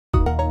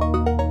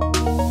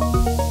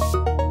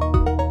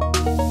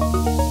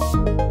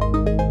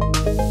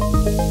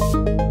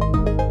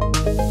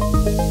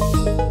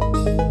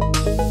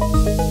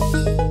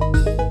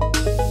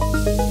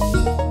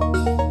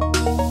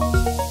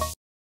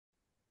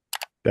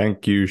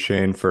Thank you,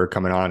 Shane, for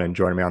coming on and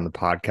joining me on the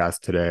podcast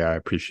today. I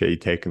appreciate you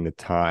taking the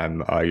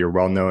time. You're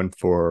well known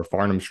for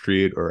Farnam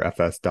Street or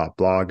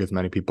fs.blog, as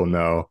many people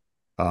know.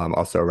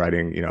 Also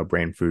writing,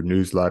 Brain Food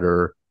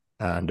newsletter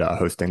and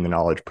hosting the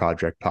Knowledge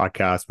Project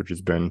podcast, which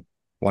has been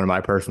one of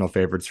my personal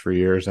favorites for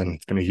years, and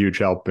it's been a huge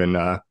help in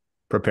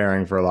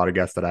preparing for a lot of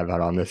guests that I've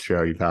had on this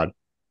show. You've had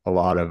a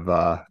lot of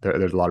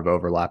there's a lot of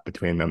overlap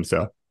between them,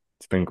 so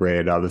it's been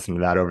great. Listening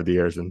to that over the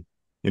years, and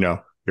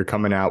you're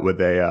coming out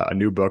with a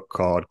new book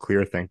called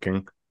Clear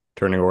Thinking,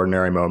 Turning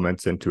Ordinary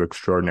Moments into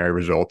Extraordinary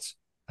Results.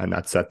 And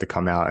that's set to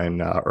come out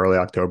in early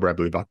October, I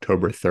believe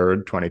October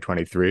 3rd,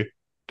 2023,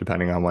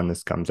 depending on when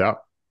this comes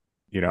out.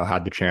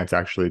 Had the chance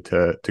actually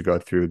to go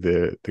through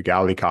the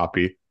galley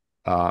copy.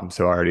 So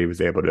I already was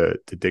able to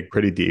dig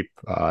pretty deep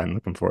and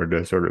looking forward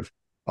to sort of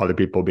other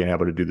people being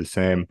able to do the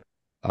same.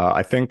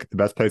 I think the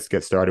best place to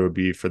get started would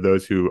be for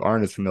those who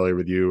aren't as familiar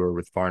with you or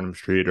with Farnam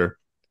Street or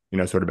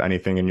sort of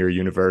anything in your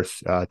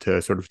universe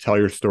to sort of tell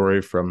your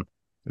story from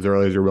as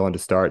early as you're willing to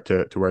start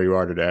to where you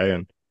are today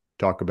and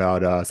talk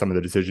about some of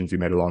the decisions you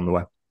made along the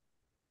way.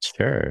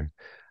 Sure.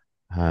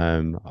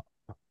 Um,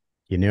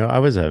 I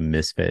was a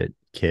misfit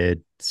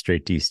kid,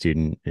 straight D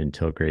student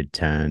until grade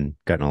 10,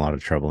 got in a lot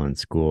of trouble in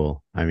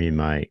school. I mean,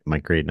 my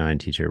grade 9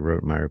 teacher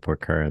wrote in my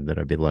report card that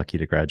I'd be lucky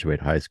to graduate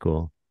high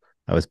school.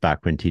 That was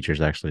back when teachers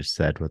actually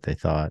said what they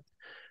thought,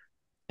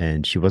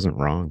 and she wasn't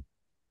wrong.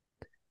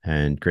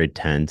 And grade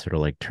 10 sort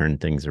of like turned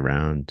things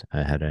around.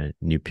 I had a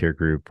new peer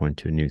group, went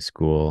to a new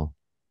school,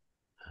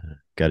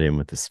 got in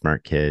with the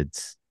smart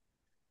kids.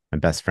 My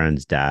best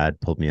friend's dad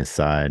pulled me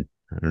aside.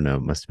 I don't know,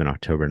 it must have been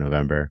October,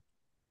 November.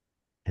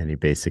 And he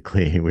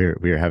basically we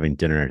were having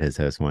dinner at his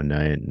house one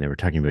night and they were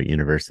talking about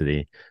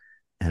university.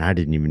 And I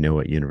didn't even know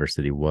what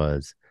university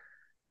was.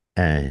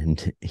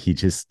 And he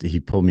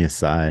pulled me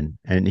aside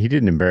and he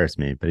didn't embarrass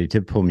me, but he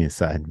did pull me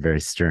aside and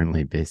very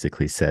sternly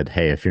basically said,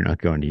 "Hey, if you're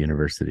not going to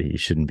university, you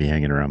shouldn't be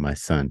hanging around my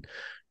son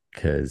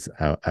because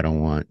I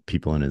don't want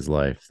people in his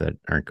life that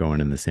aren't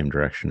going in the same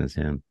direction as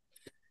him."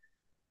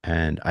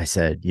 And I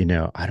said,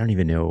 I don't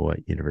even know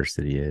what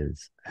university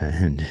is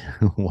and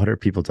what are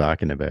people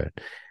talking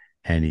about?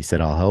 And he said,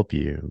 "I'll help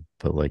you,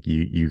 but like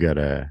you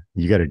gotta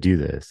do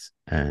this."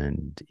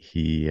 And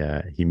he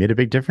made a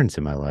big difference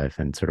in my life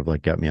and sort of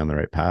like got me on the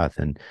right path.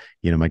 And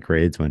my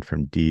grades went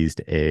from D's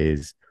to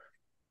A's.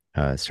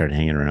 Started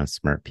hanging around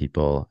smart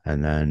people,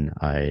 and then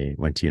I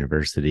went to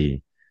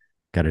university,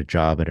 got a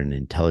job at an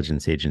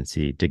intelligence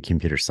agency, did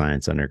computer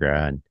science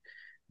undergrad,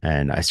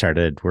 and I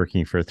started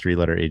working for a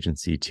three-letter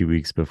agency 2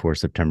 weeks before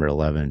September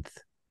 11th.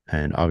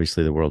 And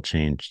obviously, the world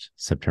changed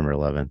September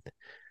 11th,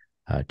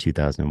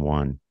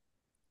 2001.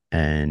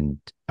 And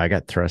I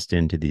got thrust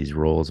into these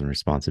roles and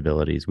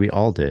responsibilities. We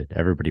all did,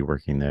 everybody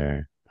working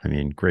there. I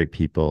mean, great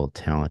people,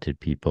 talented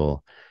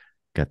people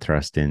got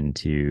thrust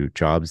into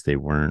jobs they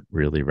weren't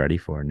really ready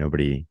for.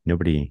 Nobody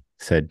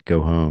said,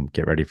 "Go home,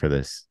 get ready for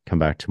this, come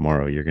back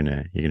tomorrow. You're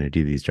gonna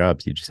do these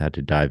jobs." You just had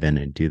to dive in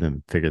and do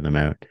them, figure them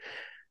out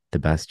the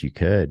best you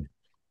could.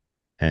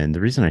 And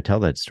the reason I tell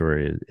that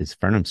story is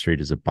Farnam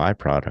Street is a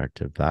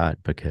byproduct of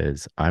that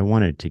because I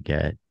wanted to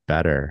get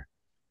better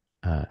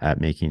at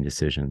making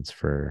decisions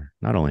for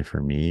not only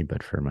for me,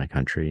 but for my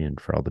country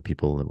and for all the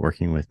people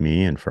working with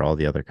me and for all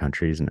the other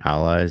countries and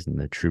allies and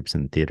the troops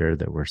in theater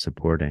that we're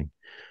supporting.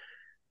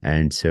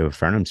 And so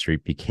Farnam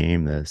Street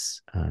became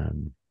this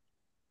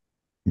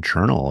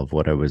journal of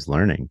what I was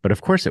learning. But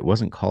of course, it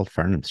wasn't called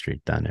Farnam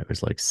Street then. It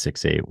was like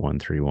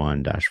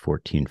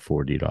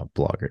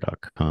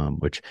 68131-1440.blogger.com,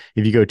 which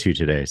if you go to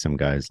today, some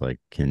guys like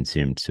can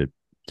seem to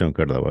don't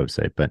go to the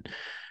website, but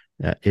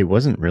it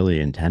wasn't really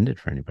intended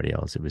for anybody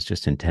else. It was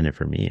just intended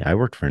for me. I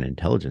worked for an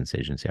intelligence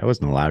agency. I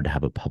wasn't allowed to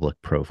have a public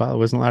profile. I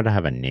wasn't allowed to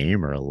have a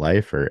name or a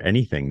life or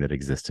anything that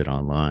existed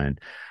online,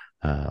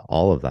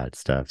 all of that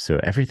stuff. So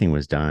everything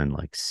was done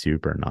like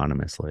super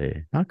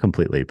anonymously, not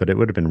completely, but it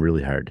would have been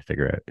really hard to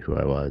figure out who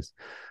I was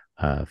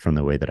from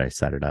the way that I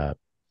set it up.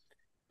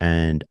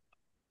 And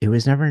it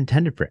was never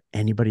intended for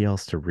anybody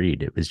else to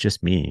read. It was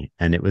just me.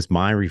 And it was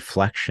my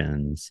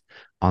reflections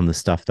on the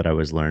stuff that I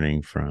was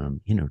learning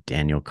from,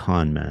 Daniel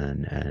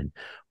Kahneman and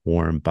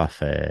Warren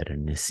Buffett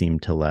and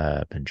Nassim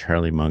Taleb and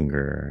Charlie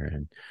Munger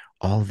and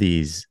all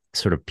these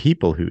sort of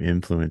people who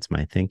influence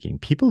my thinking,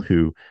 people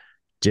who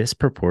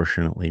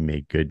disproportionately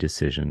made good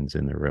decisions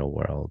in the real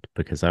world.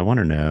 Because I want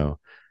to know,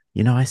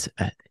 I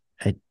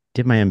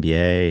did my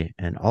MBA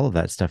and all of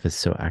that stuff is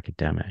so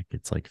academic.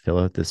 It's like fill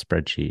out this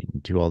spreadsheet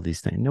and do all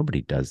these things.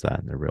 Nobody does that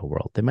in the real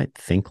world. They might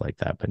think like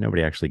that, but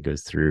nobody actually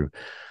goes through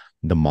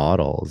the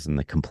models and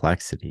the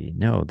complexity.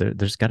 No,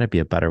 there's got to be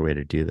a better way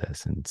to do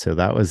this. And so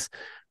I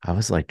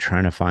was like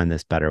trying to find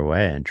this better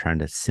way and trying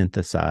to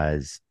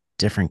synthesize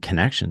different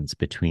connections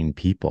between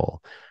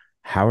people.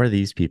 How are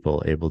these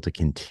people able to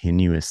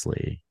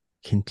continuously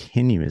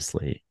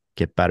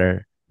get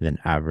better than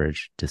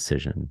average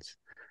decisions?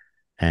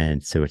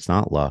 And so it's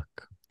not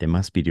luck. They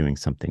must be doing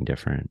something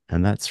different.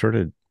 And that sort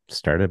of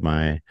started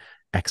my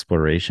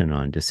exploration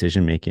on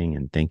decision making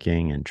and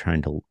thinking and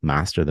trying to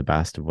master the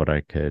best of what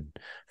I could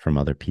from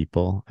other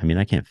people. I mean,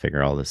 I can't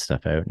figure all this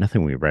stuff out.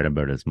 Nothing we write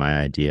about is my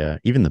idea.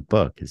 Even the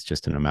book is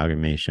just an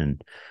amalgamation.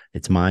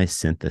 It's my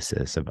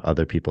synthesis of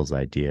other people's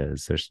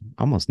ideas. There's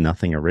almost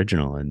nothing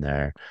original in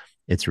there.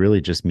 It's really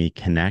just me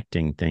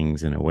connecting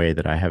things in a way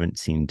that I haven't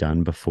seen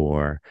done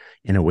before,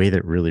 in a way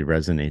that really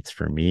resonates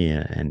for me,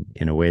 and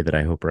in a way that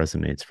I hope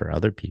resonates for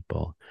other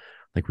people.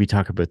 Like, we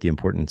talk about the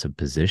importance of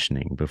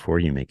positioning before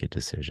you make a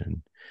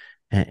decision.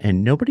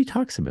 And nobody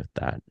talks about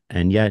that.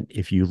 And yet,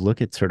 if you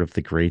look at sort of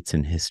the greats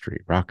in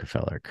history,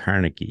 Rockefeller,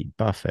 Carnegie,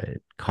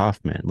 Buffett,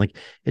 Kaufman, like,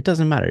 it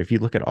doesn't matter. If you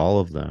look at all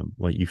of them,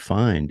 what you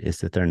find is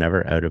that they're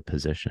never out of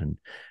position,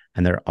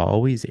 and they're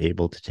always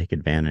able to take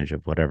advantage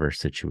of whatever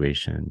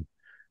situation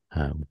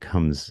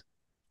comes.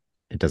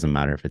 It doesn't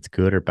matter if it's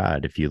good or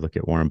bad. If you look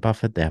at Warren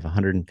Buffett, they have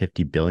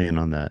 150 billion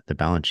on the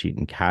balance sheet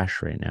in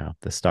cash right now.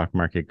 If the stock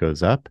market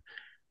goes up,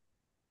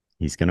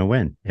 he's going to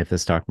win. If the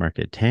stock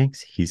market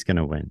tanks, he's going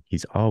to win.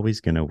 He's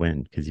always going to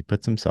win because he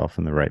puts himself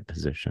in the right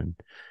position.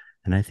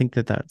 And I think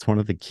that that's one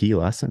of the key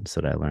lessons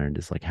that I learned,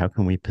 is like, how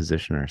can we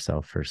position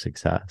ourselves for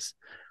success?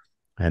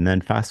 And then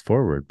fast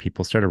forward,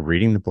 people started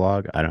reading the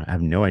blog. I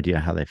have no idea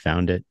how they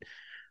found it.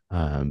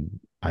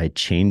 I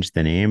changed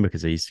the name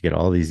because I used to get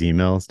all these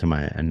emails to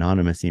my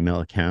anonymous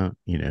email account,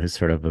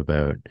 sort of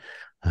about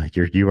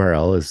your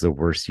URL is the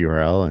worst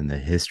URL in the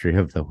history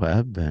of the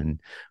web. And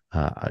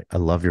I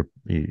love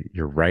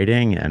your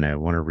writing and I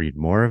want to read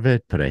more of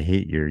it, but I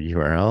hate your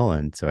URL.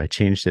 And so I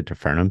changed it to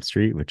Farnam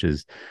Street, which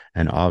is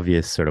an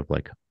obvious sort of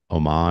like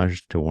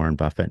homage to Warren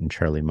Buffett and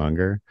Charlie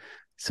Munger.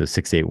 So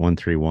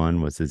 68131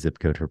 was the zip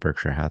code for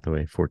Berkshire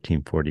Hathaway.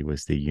 1440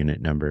 was the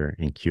unit number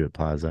in Kiewit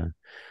Plaza.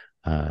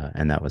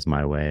 And that was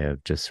my way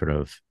of just sort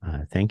of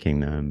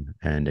thanking them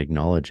and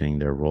acknowledging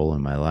their role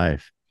in my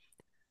life.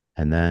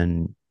 And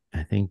then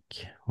I think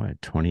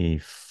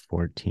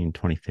 2014,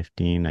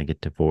 2015, I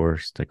get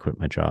divorced. I quit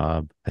my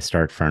job. I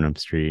start Farnam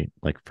Street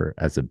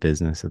as a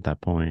business at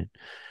that point.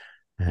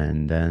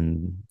 And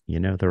then,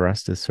 the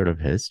rest is sort of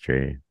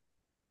history.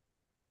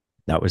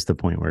 That was the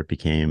point where it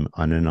became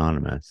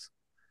unanonymous.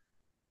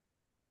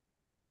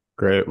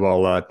 Great.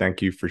 Well,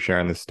 thank you for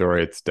sharing the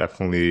story. It's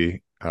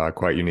definitely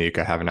quite unique.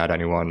 I haven't had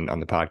anyone on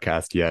the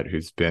podcast yet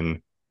who's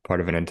been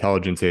part of an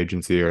intelligence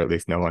agency, or at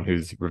least no one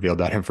who's revealed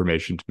that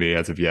information to me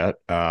as of yet.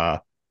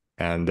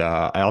 And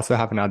I also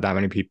haven't had that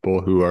many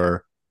people who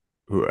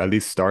at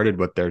least started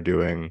what they're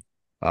doing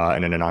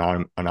in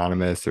an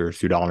anonymous or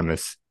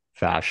pseudonymous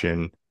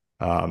fashion.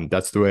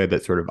 That's the way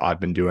that sort of I've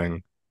been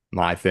doing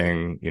my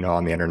thing,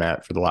 on the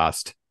internet for the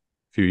last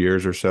few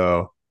years or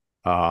so,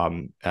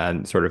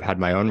 and sort of had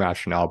my own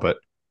rationale. But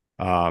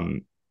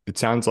it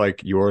sounds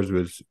like yours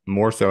was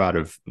more so out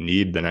of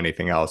need than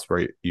anything else,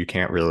 where you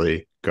can't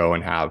really go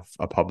and have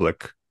a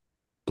public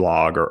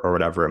blog or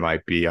whatever it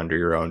might be under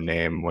your own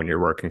name when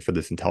you're working for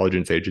this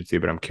intelligence agency.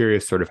 But I'm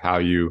curious sort of how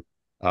you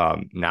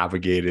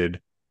navigated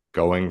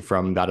going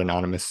from that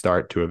anonymous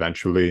start to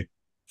eventually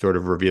sort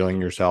of revealing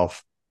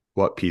yourself.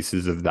 What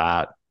pieces of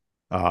that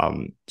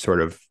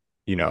sort of,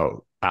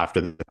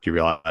 after that you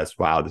realize,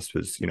 wow, this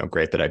was,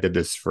 great that I did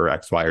this for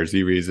X, Y, or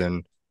Z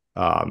reason.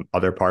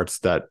 Other parts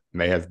that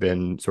may have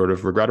been sort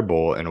of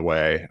regrettable in a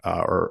way,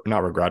 or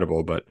not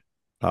regrettable, but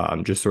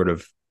just sort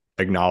of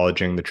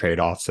acknowledging the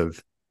trade-offs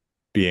of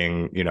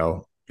being,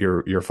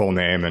 your full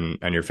name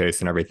and your face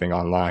and everything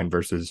online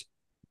versus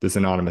this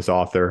anonymous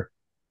author,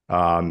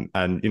 and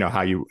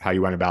how you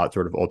went about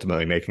sort of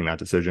ultimately making that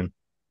decision.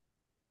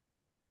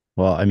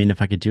 Well, I mean,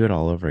 if I could do it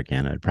all over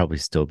again, I'd probably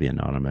still be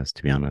anonymous,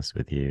 to be honest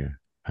with you.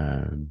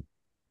 Um,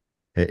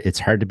 it's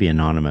hard to be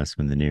anonymous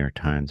when the New York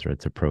Times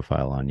writes a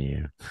profile on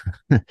you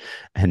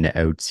and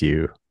outs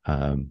you.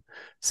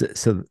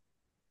 So,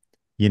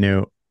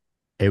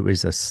 it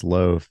was a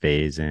slow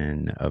phase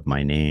in of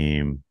my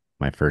name,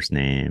 my first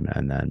name,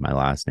 and then my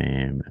last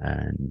name.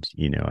 And,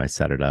 I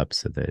set it up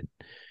so that,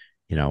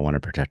 I want to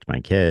protect my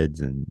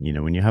kids. And,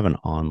 when you have an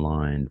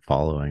online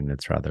following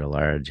that's rather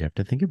large, you have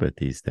to think about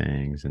these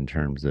things in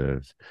terms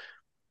of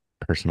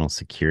personal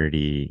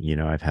security.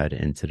 I've had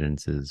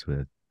incidences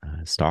with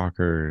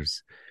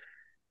stalkers.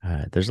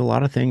 There's a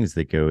lot of things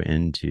that go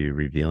into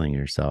revealing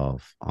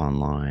yourself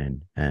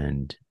online.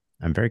 And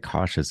I'm very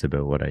cautious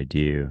about what I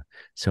do.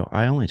 So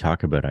I only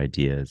talk about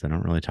ideas. I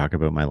don't really talk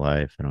about my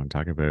life. I don't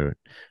talk about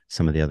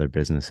some of the other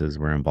businesses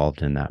we're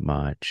involved in that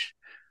much.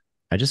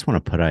 I just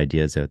want to put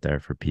ideas out there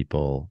for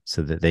people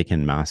so that they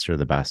can master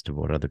the best of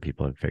what other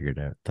people have figured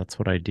out. That's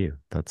what I do.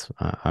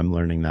 I'm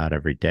learning that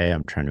every day.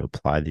 I'm trying to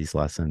apply these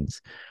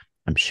lessons.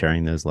 I'm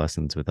sharing those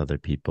lessons with other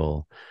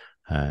people.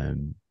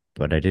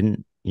 But I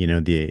didn't,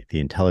 the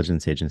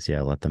intelligence agency,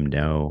 I let them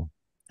know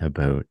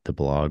about the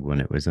blog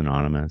when it was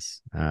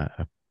anonymous.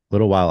 A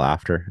little while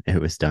after it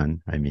was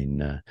done. I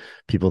mean,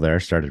 people there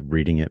started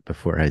reading it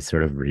before I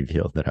sort of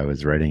revealed that I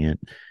was writing it.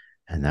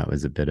 And that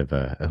was a bit of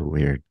a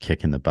weird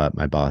kick in the butt.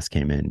 My boss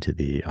came into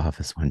the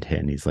office one day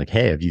and he's like,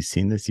 "Hey, have you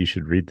seen this? You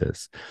should read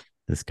this."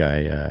 this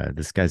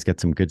guy's got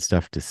some good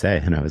stuff to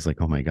say. And I was like,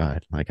 oh my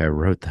God, like I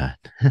wrote that.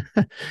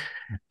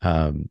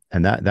 And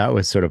that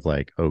was sort of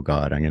like, oh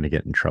God, I'm going to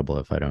get in trouble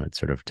if I don't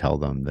sort of tell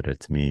them that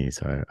it's me.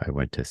 So I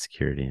went to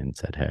security and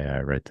said, hey,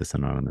 I write this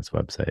anonymous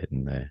website.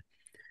 And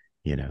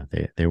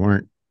they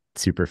weren't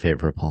super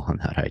favorable on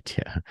that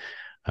idea.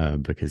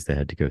 Because they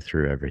had to go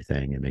through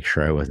everything and make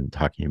sure I wasn't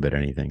talking about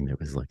anything that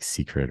was like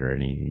secret or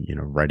any,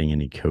 writing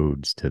any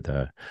codes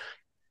to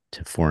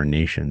foreign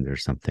nations or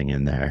something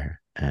in there.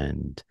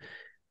 And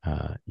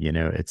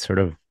it sort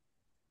of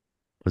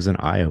was an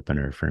eye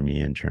opener for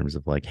me in terms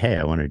of like, hey,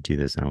 I want to do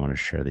this and I want to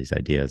share these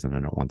ideas and I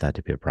don't want that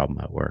to be a problem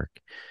at work.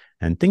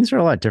 And things are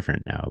a lot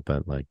different now,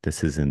 but like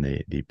this is in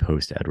the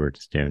post Edward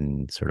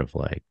Snowden sort of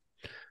like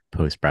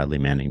post Bradley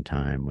Manning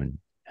time when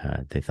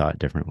they thought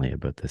differently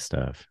about this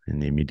stuff. In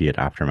the immediate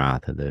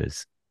aftermath of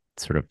those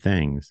sort of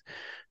things,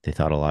 they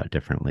thought a lot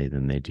differently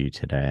than they do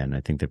today. And I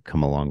think they've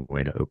come a long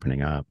way to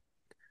opening up.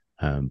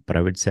 But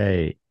I would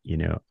say,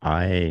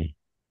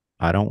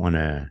 I don't want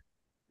to,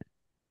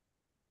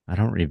 I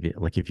don't really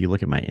like if you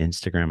look at my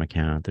Instagram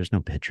account, there's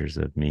no pictures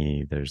of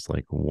me. There's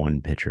like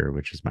one picture,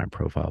 which is my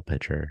profile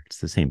picture. It's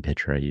the same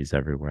picture I use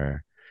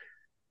everywhere.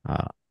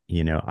 Uh,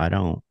 you know, I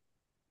don't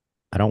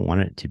I don't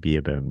want it to be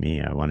about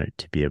me. I want it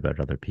to be about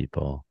other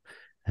people.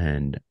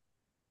 And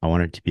I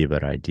want it to be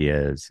about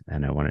ideas.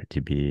 And I want it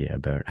to be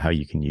about how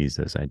you can use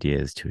those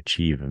ideas to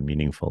achieve a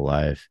meaningful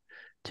life,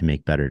 to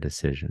make better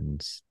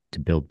decisions, to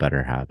build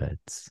better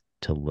habits,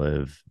 to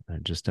live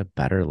just a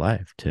better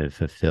life, to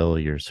fulfill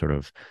your sort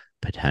of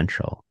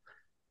potential.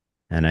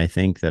 And I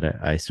think that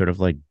I sort of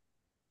like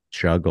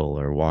juggle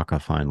or walk a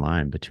fine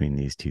line between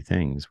these two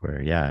things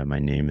where, yeah, my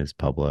name is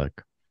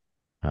public.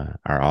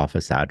 Our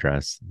office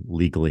address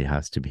legally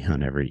has to be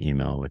on every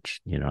email, which,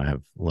 you know, I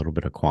have a little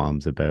bit of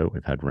qualms about.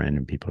 We've had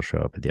random people show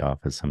up at the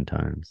office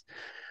sometimes.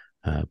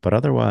 But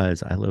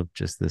otherwise, I live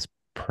just this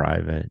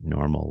private,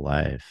 normal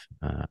life.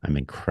 I'm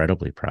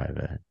incredibly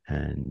private.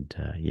 And,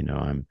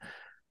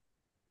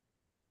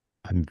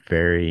 I'm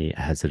very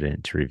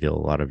hesitant to reveal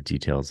a lot of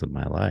details of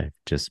my life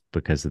just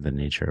because of the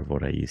nature of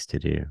what I used to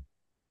do.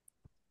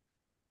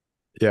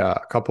 Yeah,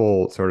 a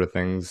couple sort of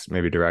things,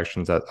 maybe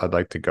directions that I'd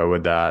like to go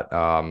with that.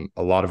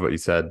 A lot of what you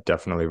said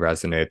definitely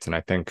resonates. And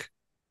I think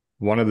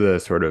one of the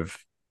sort of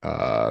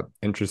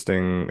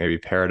interesting, maybe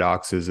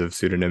paradoxes of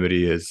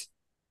pseudonymity is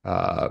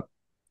uh,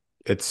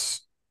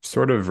 it's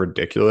sort of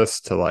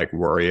ridiculous to like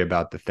worry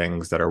about the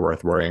things that are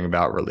worth worrying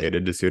about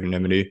related to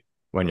pseudonymity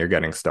when you're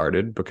getting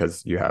started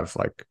because you have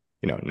like,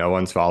 no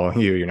one's following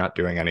you, you're not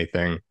doing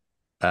anything,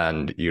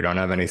 and you don't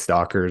have any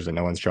stalkers and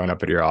no one's showing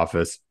up at your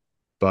office.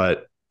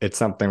 But it's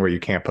something where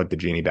you can't put the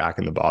genie back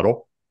in the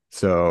bottle.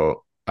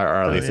 So, or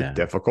at Oh, least it's yeah.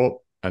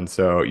 difficult. And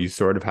so you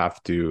sort of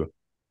have to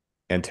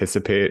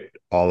anticipate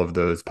all of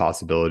those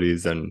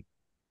possibilities and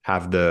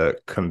have the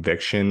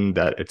conviction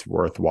that it's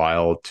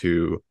worthwhile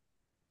to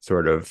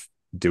sort of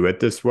do it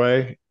this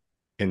way.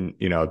 And,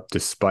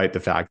 despite the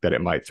fact that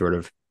it might sort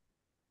of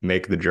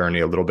make the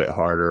journey a little bit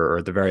harder, or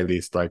at the very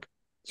least, like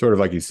sort of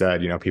like you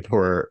said, people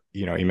were,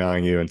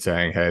 emailing you and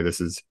saying, hey, this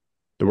is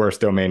the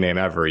worst domain name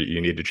ever. You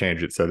need to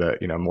change it so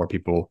that, more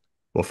people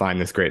will find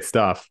this great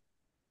stuff.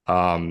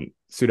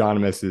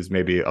 Pseudonymous is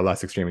maybe a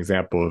less extreme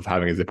example of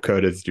having a zip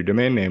code as your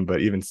domain name,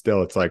 but even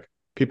still, it's like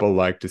people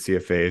like to see a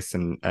face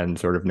and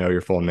sort of know your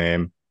full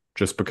name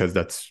just because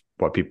that's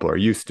what people are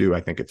used to.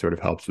 I think it sort of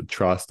helps with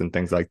trust and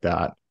things like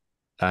that.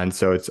 And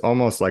so it's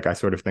almost like I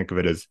sort of think of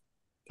it as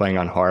playing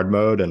on hard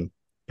mode. And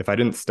if I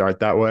didn't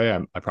start that way,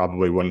 I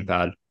probably wouldn't have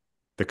had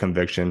the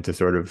conviction to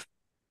sort of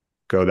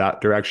go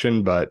that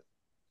direction. But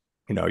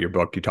your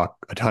book, you talk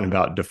a ton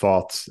about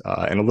defaults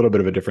in a little bit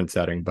of a different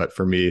setting. But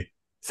for me,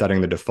 setting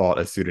the default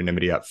as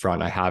pseudonymity up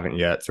front, I haven't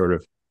yet sort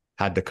of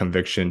had the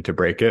conviction to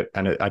break it.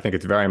 And I think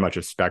it's very much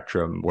a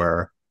spectrum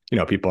where,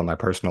 people in my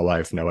personal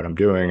life know what I'm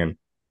doing and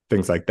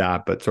things like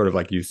that. But sort of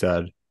like you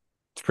said,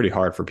 it's pretty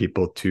hard for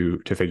people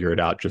to figure it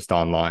out just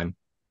online.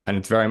 And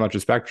it's very much a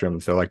spectrum.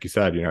 So like you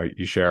said,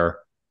 you share,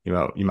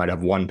 you might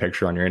have one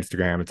picture on your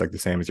Instagram. It's like the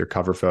same as your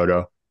cover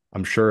photo.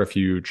 I'm sure if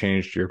you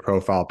changed your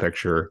profile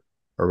picture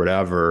or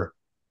whatever,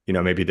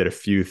 maybe did a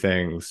few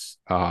things.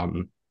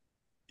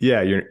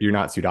 Yeah, you're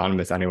not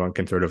pseudonymous. Anyone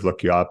can sort of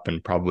look you up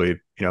and probably,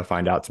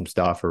 find out some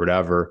stuff or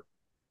whatever.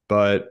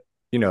 But,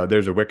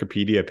 there's a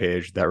Wikipedia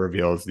page that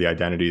reveals the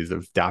identities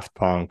of Daft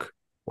Punk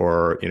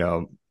or,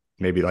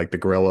 maybe like the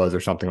Gorillas or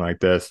something like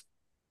this.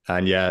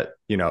 And yet,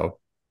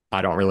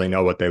 I don't really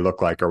know what they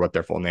look like or what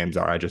their full names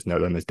are. I just know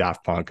them as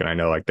Daft Punk and I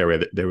know like they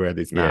wear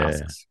these Yeah.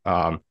 masks.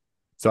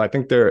 So I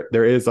think there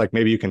is like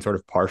maybe you can sort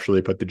of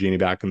partially put the genie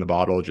back in the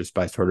bottle just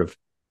by sort of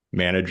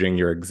managing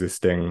your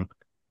existing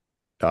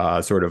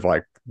sort of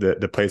like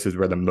the places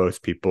where the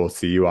most people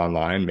see you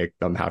online, make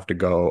them have to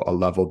go a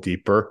level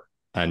deeper.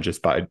 And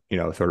just by,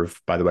 sort of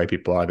by the way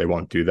people are, they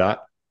won't do that.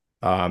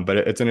 But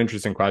it's an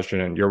interesting question.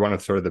 And you're one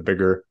of sort of the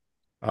bigger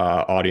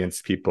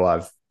audience people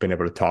I've been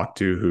able to talk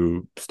to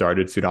who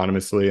started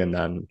pseudonymously and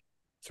then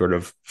sort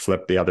of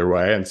flipped the other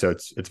way. And so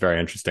it's very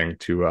interesting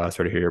to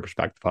sort of hear your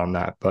perspective on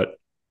that. But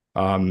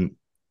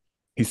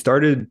you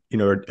started,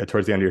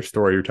 towards the end of your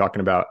story, you're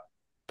talking about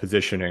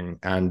positioning,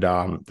 and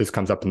this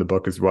comes up in the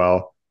book as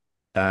well.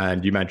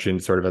 And you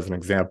mentioned sort of as an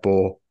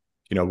example,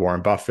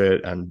 Warren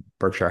Buffett and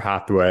Berkshire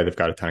Hathaway, they've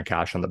got a ton of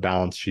cash on the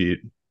balance sheet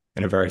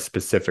in a very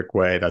specific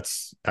way.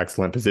 That's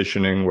excellent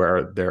positioning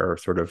where they're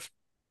sort of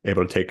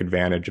able to take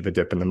advantage of a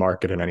dip in the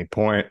market at any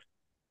point.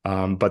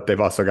 But they've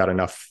also got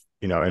enough,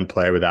 in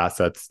play with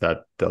assets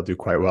that they'll do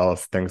quite well if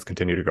things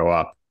continue to go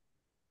up.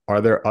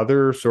 Are there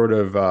other sort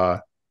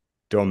of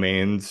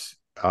domains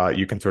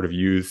you can sort of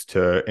use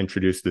to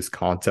introduce this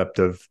concept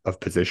of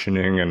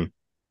positioning and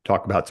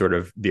talk about sort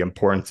of the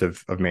importance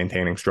of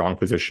maintaining strong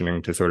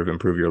positioning to sort of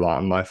improve your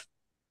lot in life?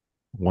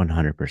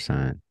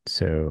 100%.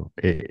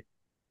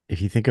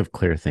 If you think of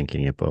clear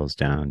thinking, it boils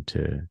down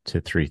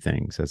to three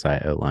things, as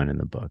I outline in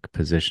the book: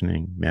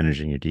 positioning,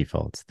 managing your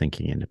defaults,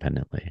 thinking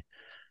independently.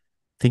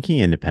 Thinking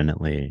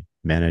independently,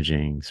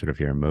 managing sort of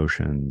your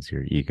emotions,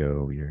 your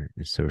ego, your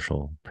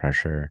social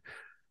pressure,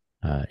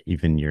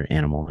 even your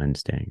animal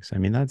instincts. I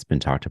mean, that's been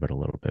talked about a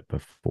little bit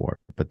before,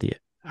 but the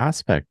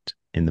aspect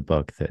in the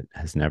book that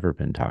has never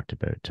been talked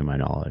about, to my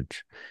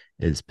knowledge,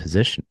 is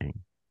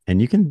positioning.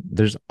 And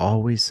there's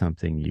always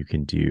something you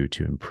can do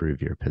to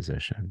improve your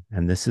position.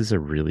 And this is a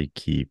really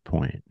key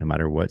point. No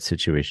matter what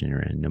situation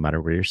you're in, no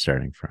matter where you're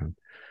starting from,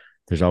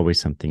 there's always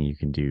something you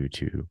can do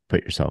to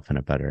put yourself in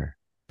a better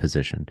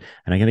position.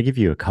 And I'm going to give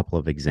you a couple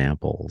of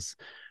examples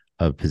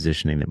of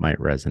positioning that might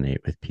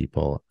resonate with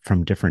people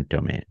from different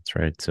domains,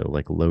 right? So,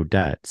 like low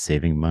debt,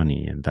 saving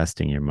money,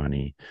 investing your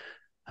money.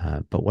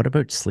 But what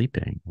about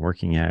sleeping,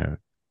 working out,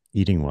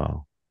 eating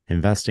well,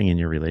 investing in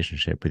your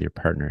relationship with your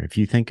partner? If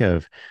you think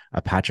of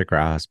a patch of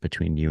grass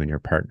between you and your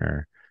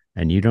partner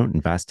and you don't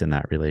invest in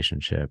that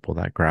relationship, well,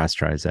 that grass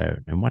dries out.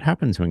 And what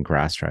happens when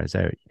grass dries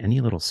out?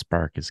 Any little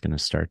spark is going to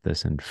start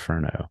this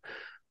inferno.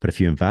 But if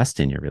you invest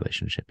in your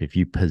relationship, if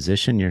you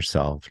position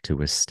yourself to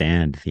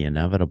withstand the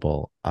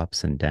inevitable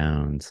ups and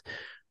downs,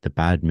 the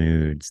bad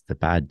moods, the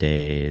bad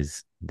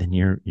days, then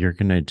you're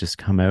going to just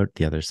come out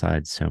the other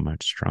side so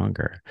much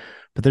stronger.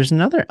 But there's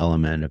another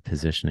element of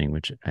positioning,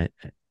 which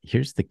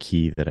here's the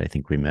key that I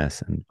think we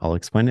miss. And I'll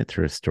explain it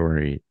through a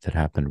story that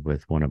happened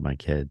with one of my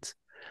kids,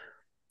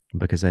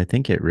 because I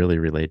think it really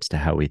relates to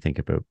how we think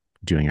about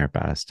doing our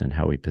best and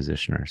how we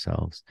position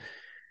ourselves.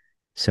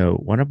 So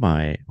one of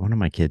my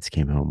kids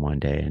came home one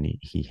day and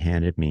he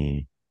handed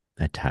me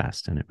a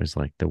test, and it was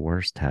like the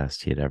worst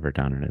test he had ever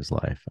done in his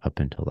life up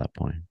until that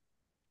point.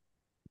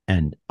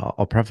 And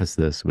I'll preface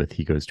this with,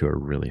 he goes to a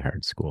really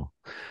hard school.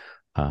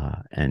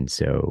 And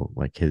so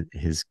like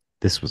his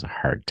this was a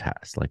hard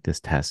test. Like this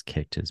test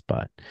kicked his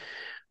butt.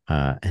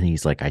 And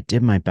he's like, I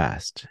did my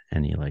best.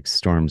 And he like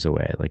storms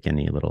away like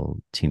any little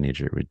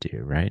teenager would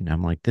do. Right. And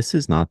I'm like, this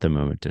is not the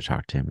moment to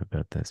talk to him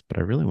about this, but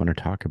I really want to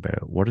talk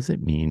about, what does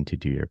it mean to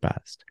do your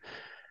best?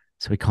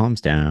 So he calms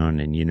down.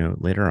 And,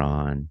 later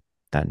on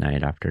that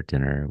night after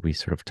dinner, we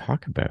sort of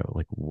talk about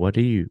like,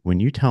 when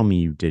you tell me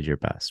you did your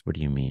best, what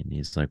do you mean?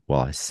 He's like,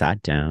 well, I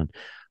sat down,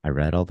 I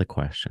read all the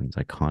questions,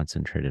 I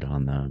concentrated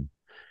on them,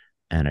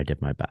 and I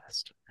did my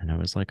best. And I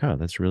was like, oh,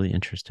 that's really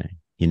interesting.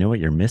 You know what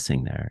you're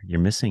missing there? You're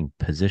missing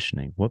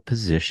positioning. What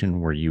position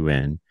were you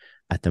in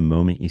at the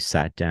moment you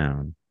sat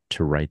down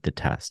to write the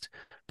test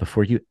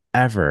before you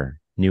ever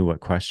knew what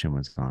question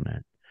was on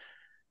it?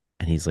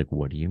 And he's like,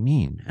 what do you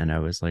mean? And I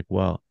was like,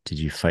 well, did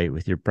you fight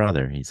with your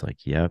brother? He's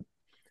like, yep.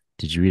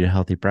 Did you eat a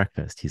healthy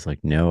breakfast? He's like,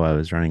 no, I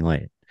was running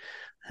late.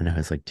 And I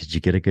was like, did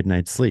you get a good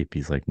night's sleep?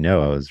 He's like,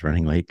 no, I was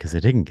running late because I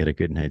didn't get a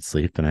good night's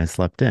sleep and I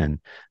slept in.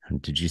 And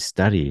did you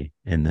study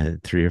in the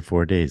 3 or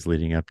 4 days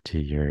leading up to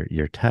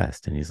your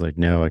test? And he's like,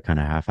 no, I kind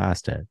of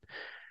half-assed it.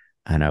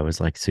 And I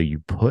was like, so you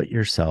put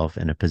yourself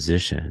in a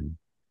position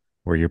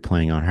where you're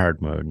playing on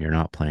hard mode and you're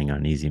not playing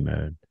on easy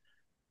mode.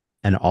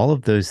 And all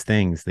of those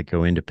things that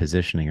go into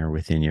positioning are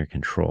within your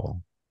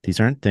control. These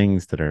aren't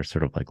things that are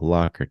sort of like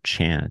luck or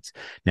chance.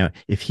 Now,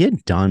 if he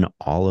had done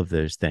all of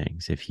those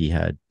things, if he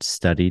had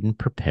studied and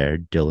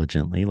prepared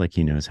diligently, like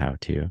he knows how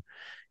to,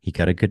 he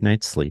got a good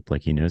night's sleep,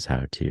 like he knows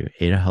how to,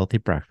 ate a healthy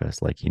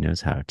breakfast, like he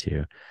knows how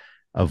to,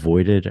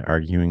 avoided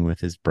arguing with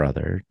his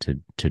brother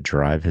to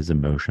drive his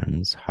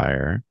emotions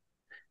higher,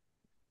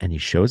 and he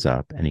shows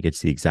up and he gets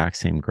the exact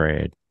same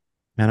grade,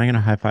 man, I'm going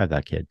to high five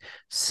that kid.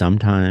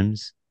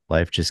 Sometimes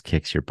life just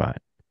kicks your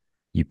butt.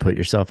 You put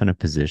yourself in a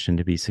position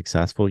to be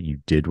successful. You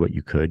did what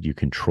you could. You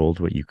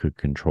controlled what you could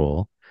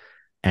control.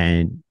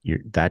 And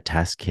that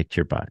test kicked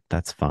your butt.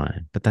 That's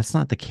fine. But that's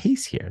not the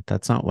case here.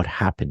 That's not what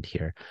happened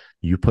here.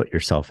 You put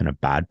yourself in a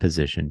bad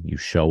position. You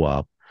show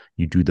up.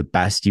 You do the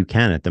best you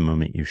can at the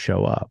moment you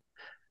show up.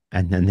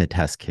 And then the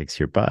test kicks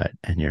your butt.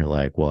 And you're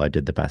like, well, I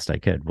did the best I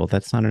could. Well,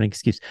 that's not an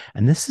excuse.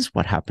 And this is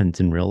what happens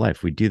in real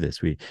life. We do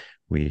this.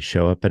 We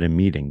show up at a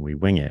meeting. We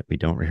wing it. We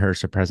don't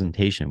rehearse a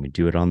presentation. We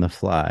do it on the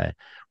fly.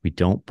 We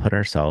don't put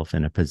ourselves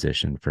in a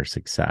position for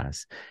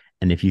success.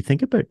 And if you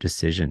think about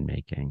decision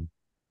making,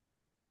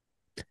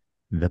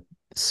 the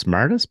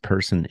smartest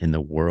person in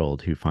the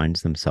world who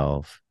finds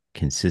themselves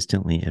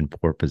consistently in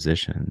poor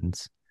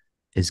positions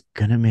is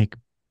going to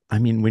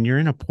when you're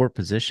in a poor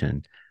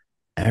position,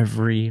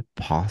 every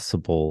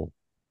possible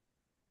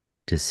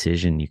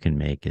decision you can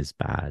make is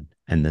bad.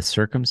 And the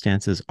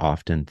circumstances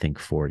often think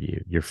for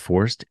you. You're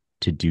forced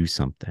to do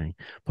something.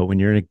 But when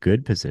you're in a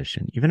good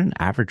position, even an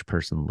average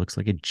person looks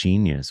like a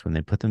genius when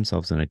they put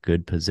themselves in a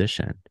good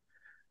position,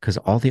 because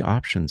all the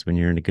options when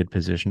you're in a good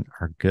position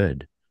are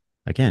good.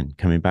 Again,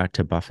 coming back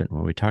to Buffett and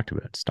what we talked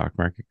about, stock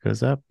market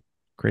goes up,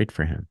 great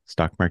for him.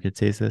 Stock market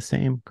stays the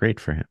same,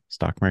 great for him.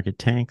 Stock market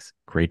tanks,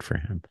 great for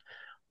him.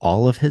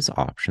 All of his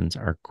options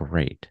are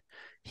great.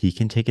 He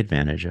can take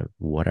advantage of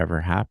whatever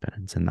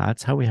happens. And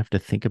that's how we have to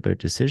think about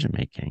decision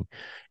making.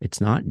 It's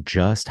not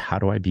just how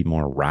do I be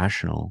more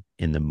rational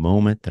in the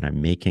moment that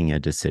I'm making a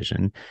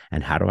decision,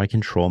 and how do I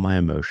control my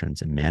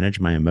emotions and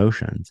manage my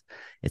emotions.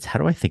 It's how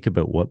do I think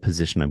about what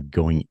position I'm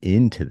going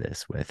into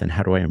this with, and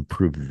how do I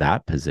improve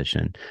that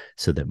position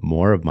so that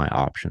more of my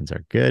options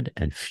are good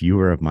and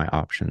fewer of my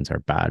options are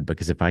bad.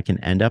 Because if I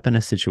can end up in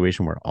a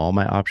situation where all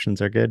my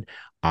options are good,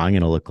 I'm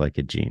going to look like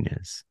a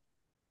genius.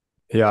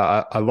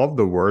 Yeah, I love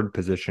the word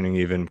positioning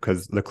even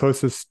because the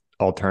closest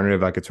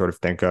alternative I could sort of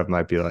think of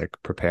might be like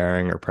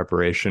preparing or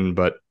preparation.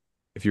 But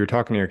if you were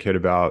talking to your kid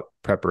about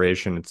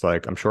preparation, it's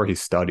like I'm sure he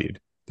studied.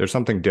 There's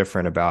something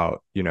different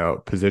about,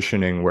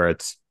 positioning where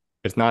it's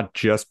not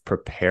just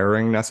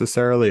preparing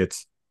necessarily.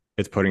 It's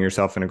putting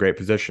yourself in a great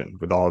position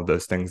with all of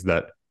those things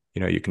that,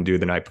 you can do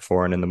the night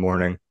before and in the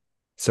morning.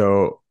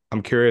 So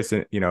I'm curious,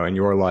 in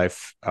your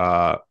life,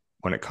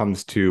 when it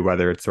comes to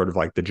whether it's sort of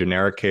like the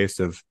generic case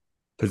of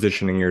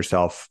positioning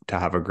yourself to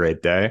have a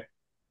great day,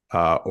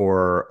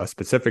 or a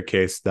specific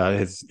case that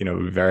is,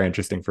 very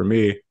interesting for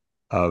me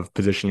of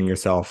positioning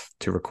yourself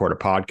to record a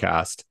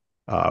podcast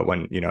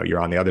when,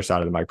 you're on the other side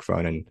of the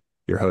microphone and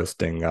you're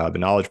hosting the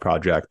Knowledge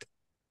Project.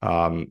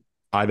 Um,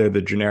 Either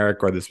the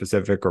generic or the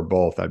specific or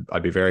both.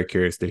 I'd be very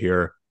curious to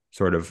hear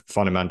sort of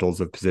fundamentals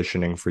of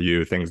positioning for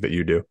you, things that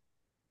you do.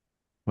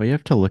 Well, you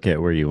have to look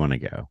at where you want to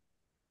go,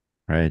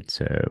 right?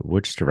 So,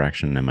 which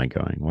direction am I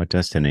going? What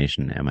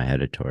destination am I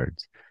headed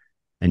towards?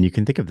 And you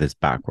can think of this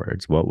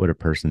backwards. What would a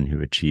person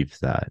who achieves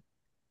that,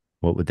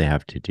 what would they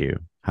have to do?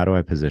 How do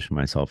I position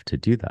myself to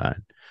do that?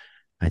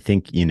 I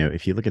think,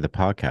 if you look at the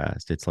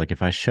podcast, it's like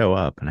if I show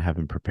up and I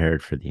haven't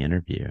prepared for the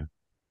interview,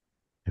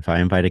 if I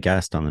invite a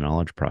guest on the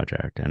Knowledge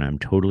Project and I'm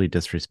totally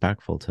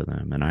disrespectful to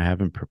them and I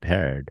haven't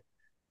prepared,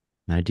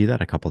 and I do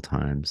that a couple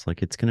times,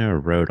 like it's going to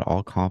erode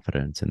all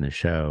confidence in the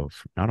show,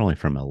 not only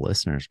from a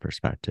listener's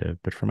perspective,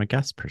 but from a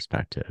guest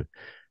perspective.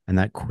 And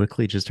that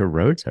quickly just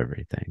erodes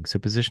everything. So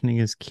positioning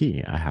is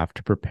key. I have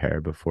to prepare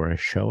before I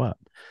show up.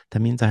 That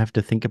means I have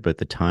to think about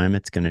the time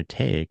it's going to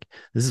take.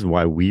 This is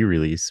why we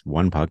release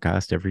one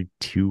podcast every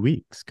 2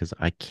 weeks, because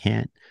I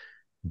can't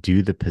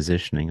do the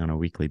positioning on a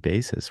weekly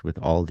basis with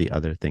all the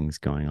other things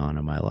going on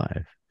in my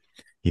life.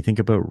 You think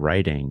about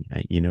writing,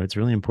 it's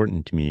really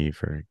important to me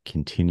for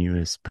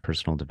continuous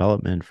personal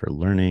development, for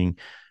learning,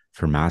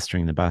 for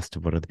mastering the best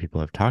of what other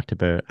people have talked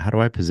about. How do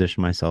I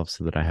position myself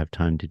so that I have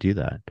time to do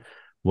that?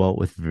 Well,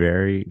 with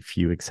very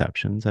few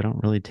exceptions, I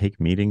don't really take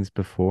meetings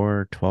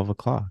before 12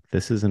 o'clock.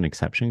 This is an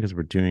exception because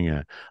we're doing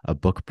a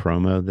book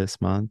promo this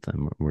month,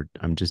 and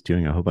I'm just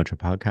doing a whole bunch of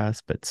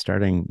podcasts. But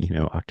starting,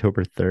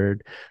 October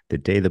 3rd, the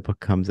day the book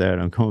comes out,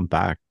 I'm going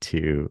back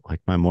to like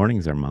my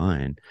mornings are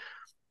mine.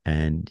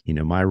 And,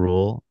 my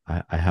rule,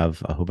 I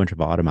have a whole bunch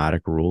of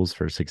automatic rules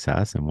for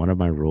success. And one of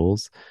my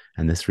rules,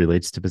 and this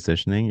relates to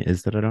positioning,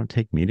 is that I don't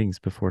take meetings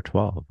before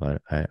 12.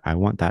 I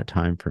want that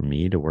time for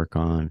me to work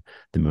on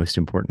the most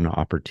important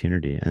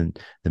opportunity and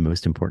the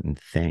most important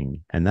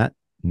thing. And that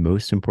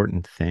most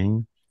important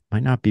thing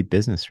might not be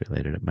business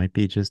related. It might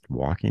be just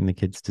walking the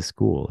kids to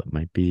school. It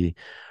might be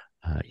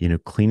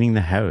cleaning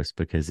the house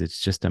because it's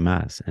just a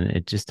mess, and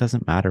it just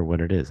doesn't matter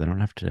what it is. I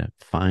don't have to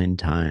find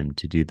time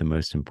to do the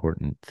most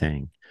important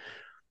thing.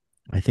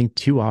 I think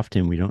too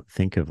often we don't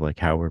think of like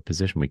how we're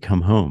positioned. We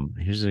come home.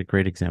 Here's a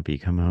great example. You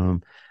come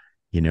home,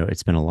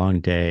 it's been a long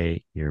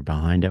day. You're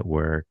behind at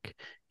work.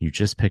 You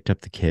just picked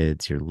up the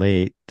kids. You're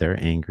late.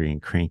 They're angry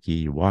and cranky.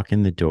 You walk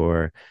in the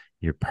door.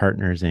 Your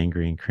partner's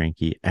angry and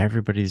cranky.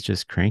 Everybody's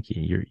just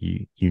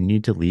cranky. You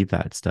need to leave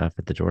that stuff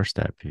at the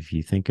doorstep. If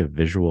you think of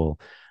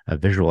a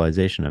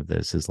visualization of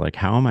this is like,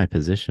 how am I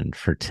positioned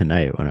for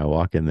tonight when I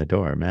walk in the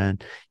door? Man,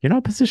 you're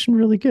not positioned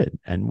really good.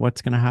 And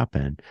what's going to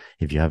happen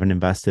if you haven't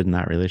invested in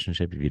that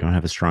relationship, if you don't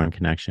have a strong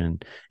connection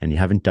and you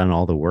haven't done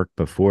all the work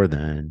before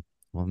then?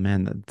 Well,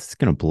 man, that's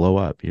going to blow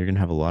up. You're going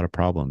to have a lot of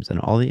problems. And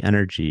all the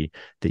energy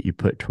that you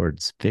put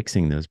towards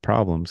fixing those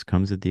problems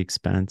comes at the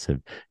expense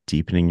of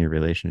deepening your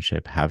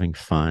relationship, having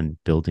fun,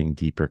 building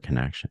deeper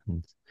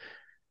connections.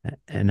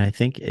 And I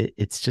think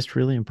it's just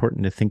really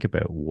important to think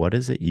about, what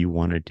is it you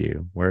want to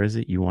do? Where is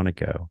it you want to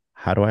go?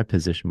 How do I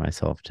position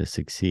myself to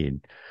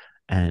succeed?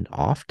 And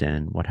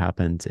often what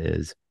happens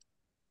is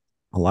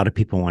a lot of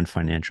people want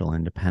financial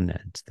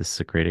independence. This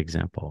is a great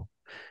example.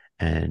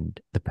 And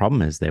the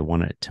problem is they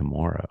want it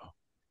tomorrow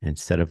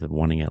instead of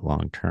wanting it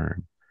long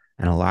term.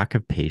 And a lack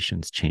of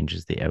patience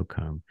changes the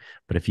outcome.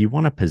 But if you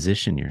want to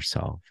position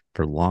yourself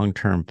for long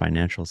term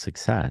financial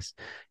success,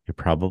 you're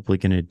probably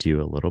going to do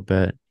a little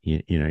bit.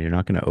 You're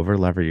not going to over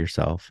lever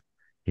yourself.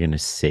 You're going to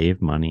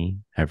save money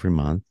every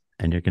month,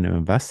 and you're going to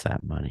invest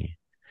that money.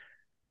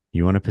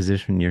 You want to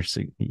position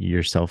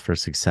yourself for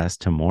success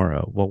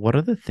tomorrow. Well, what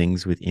are the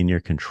things within your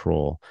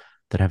control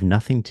that have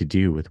nothing to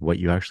do with what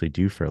you actually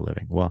do for a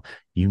living? Well,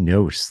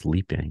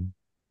 sleeping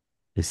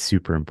is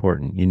super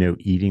important.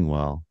 Eating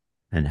well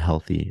and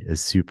healthy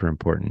is super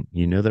important.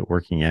 That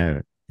working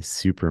out is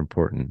super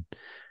important.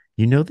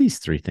 These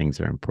three things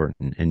are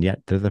important, and yet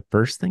they're the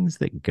first things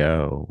that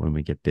go when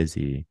we get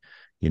busy.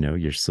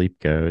 Your sleep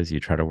goes, you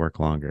try to work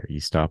longer,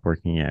 you stop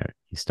working out,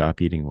 you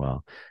stop eating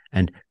well,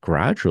 and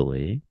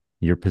gradually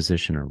your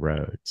position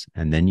erodes,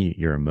 and then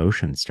your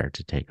emotions start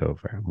to take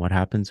over. And what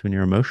happens when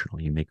you're emotional?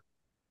 You make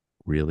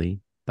really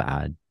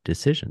bad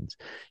decisions.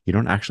 You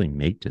don't actually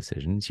make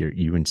decisions.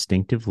 You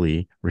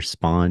instinctively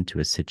respond to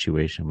a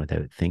situation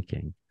without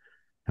thinking.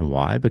 And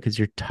why? Because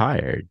you're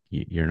tired.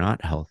 You're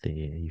not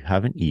healthy. You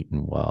haven't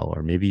eaten well,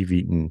 or maybe you've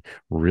eaten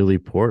really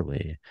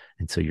poorly.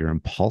 And so you're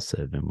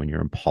impulsive. And when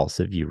you're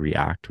impulsive, you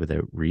react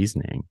without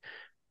reasoning.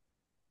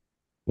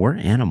 We're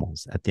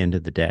animals at the end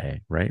of the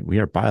day, right? We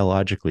are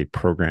biologically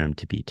programmed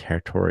to be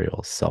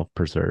territorial,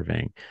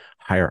 self-preserving,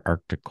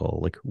 hierarchical.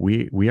 Like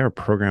we are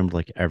programmed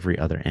like every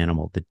other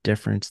animal. The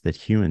difference that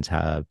humans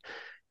have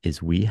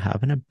is we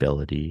have an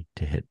ability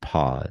to hit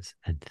pause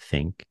and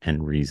think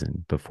and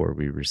reason before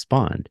we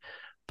respond.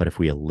 But if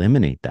we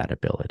eliminate that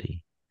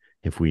ability,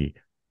 if we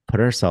put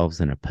ourselves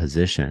in a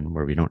position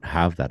where we don't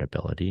have that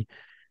ability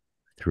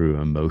through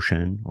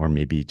emotion or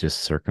maybe just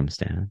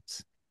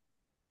circumstance,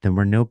 then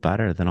we're no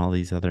better than all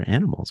these other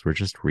animals. We're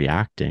just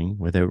reacting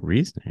without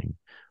reasoning.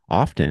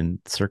 Often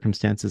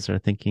circumstances are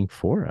thinking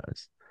for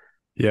us.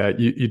 Yeah,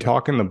 you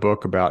talk in the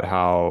book about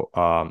how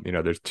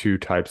there's two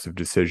types of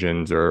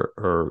decisions,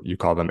 or you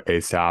call them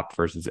ASAP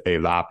versus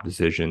ALAP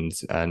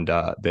decisions, and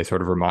they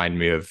sort of remind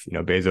me of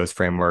Bezos'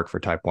 framework for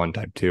type one,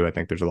 type two. I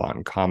think there's a lot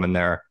in common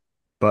there,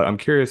 but I'm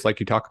curious, like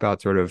you talk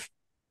about sort of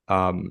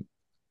um,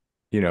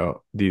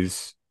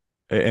 these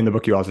in the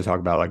book. You also talk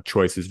about like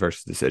choices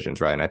versus decisions,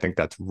 right? And I think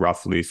that's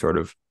roughly sort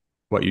of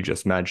what you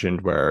just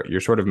mentioned, where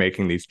you're sort of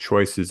making these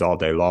choices all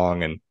day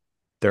long, and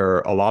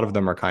a lot of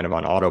them are kind of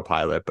on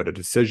autopilot, but a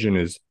decision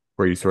is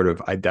where you sort of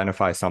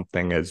identify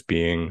something as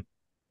being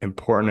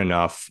important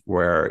enough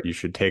where you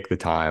should take the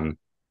time,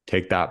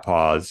 take that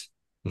pause,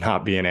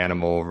 not be an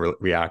animal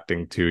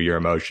reacting to your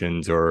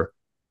emotions or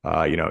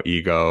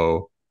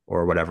ego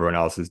or what everyone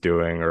else is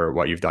doing or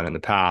what you've done in the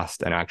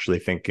past, and actually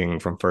thinking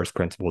from first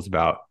principles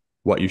about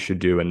what you should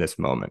do in this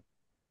moment.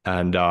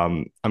 And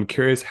I'm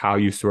curious how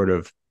you sort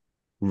of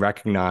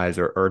recognize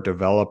or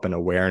develop an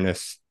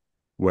awareness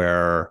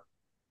where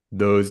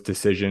those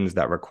decisions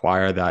that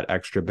require that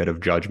extra bit of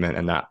judgment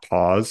and that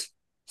pause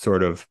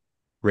sort of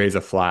raise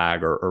a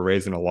flag or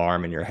raise an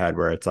alarm in your head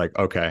where it's like,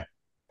 okay,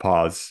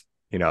 pause,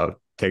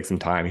 take some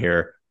time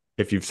here.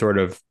 If you've sort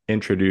of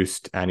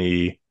introduced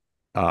any,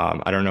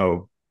 I don't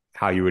know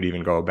how you would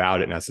even go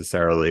about it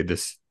necessarily.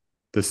 This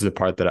is a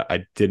part that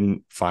I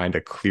didn't find a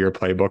clear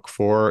playbook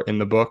for in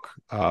the book,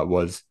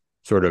 was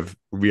sort of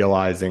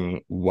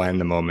realizing when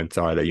the moments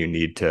are that you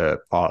need to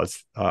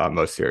pause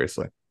most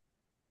seriously.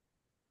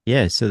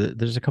 Yeah, so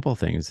there's a couple of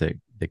things that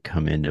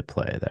come into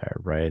play there,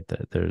 right?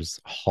 That there's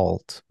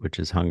halt, which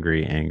is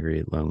hungry,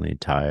 angry, lonely,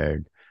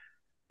 tired.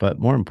 But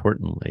more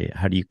importantly,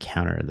 how do you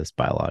counter this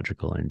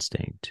biological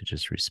instinct to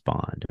just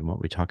respond? And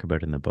what we talk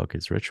about in the book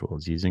is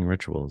rituals, using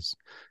rituals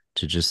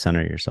to just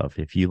center yourself.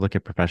 If you look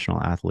at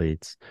professional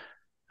athletes,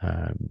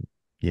 um,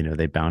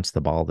 they bounce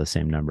the ball the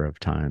same number of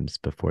times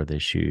before they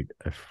shoot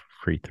a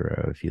free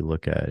throw. If you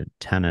look at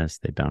tennis,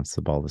 they bounce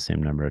the ball the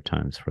same number of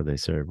times before they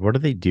serve. What are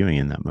they doing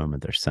in that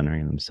moment? They're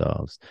centering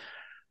themselves.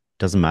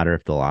 Doesn't matter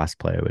if the last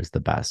play was the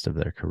best of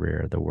their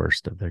career, the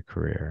worst of their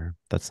career.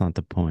 That's not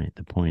the point.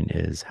 The point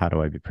is, how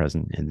do I be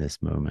present in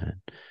this moment?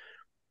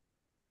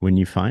 When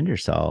you find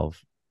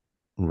yourself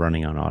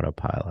running on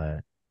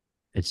autopilot,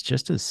 it's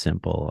just as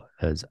simple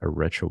as a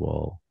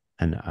ritual.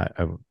 And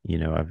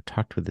I've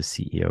talked with the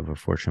CEO of a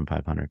Fortune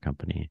 500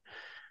 company,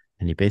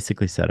 and he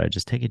basically said, I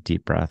just take a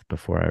deep breath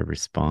before I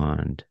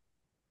respond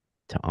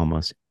to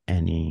almost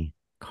any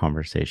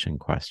conversation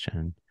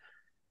question.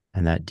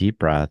 And that deep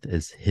breath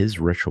is his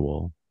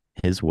ritual,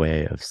 his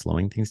way of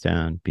slowing things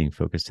down, being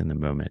focused in the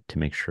moment to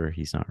make sure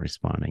he's not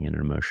responding in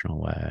an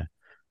emotional way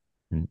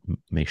and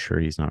make sure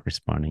he's not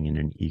responding in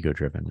an ego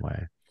driven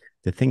way.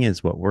 The thing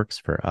is, what works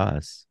for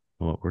us,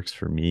 what works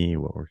for me,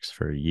 what works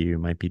for you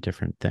might be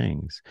different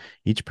things.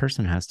 Each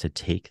person has to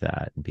take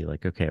that and be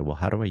like, okay, well,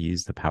 how do I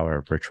use the power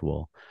of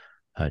ritual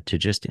to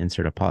just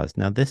insert a pause?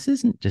 Now, this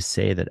isn't to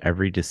say that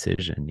every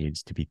decision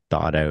needs to be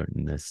thought out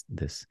in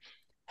this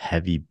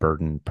heavy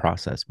burden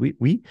process.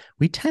 We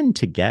tend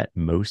to get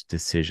most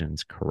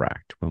decisions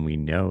correct when we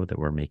know that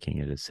we're making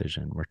a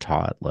decision. We're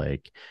taught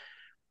like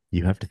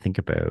you have to think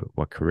about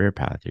what career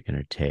path you're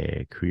going to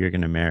take, who you're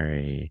going to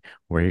marry,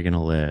 where you're going to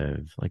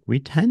live. Like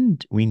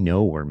we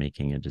know we're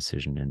making a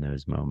decision in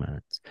those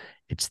moments.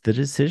 It's the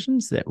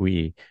decisions that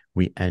we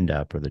end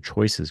up, or the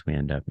choices we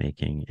end up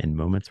making in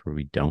moments where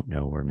we don't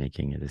know we're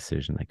making a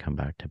decision that come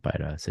back to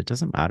bite us. It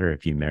doesn't matter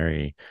if you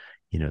marry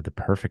the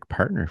perfect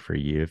partner for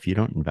you, if you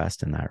don't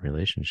invest in that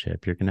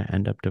relationship, you're going to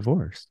end up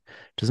divorced.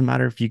 Doesn't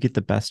matter if you get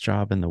the best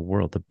job in the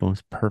world, the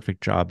most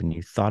perfect job, and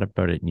you thought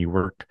about it and you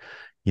worked,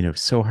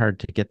 so hard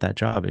to get that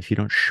job. If you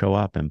don't show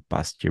up and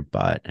bust your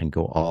butt and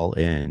go all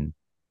in,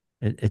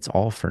 it's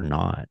all for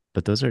naught.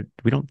 But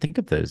we don't think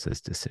of those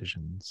as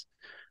decisions.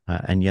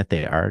 And yet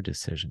they are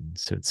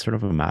decisions. So it's sort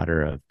of a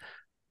matter of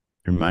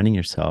reminding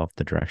yourself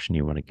the direction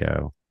you want to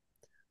go.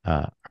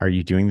 Are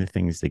you doing the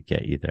things that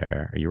get you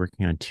there? Are you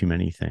working on too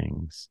many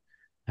things?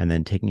 And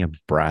then taking a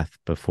breath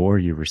before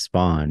you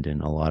respond.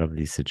 In a lot of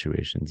these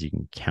situations, you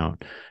can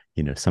count,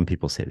 some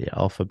people say the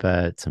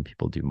alphabet, some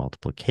people do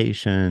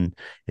multiplication.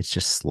 It's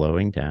just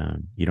slowing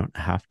down. You don't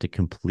have to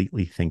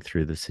completely think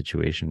through the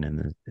situation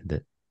in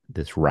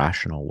this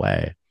rational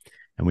way.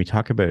 And we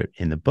talk about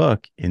in the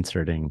book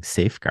inserting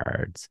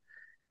safeguards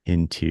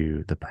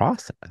into the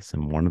process.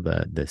 And one of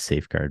the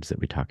safeguards that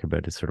we talk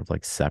about is sort of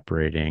like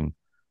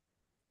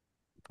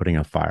putting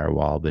a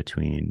firewall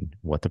between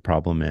what the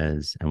problem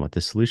is and what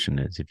the solution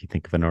is. If you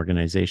think of an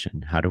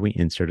organization, how do we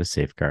insert a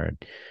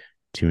safeguard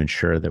to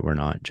ensure that we're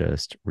not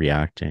just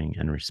reacting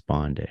and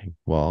responding?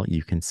 Well,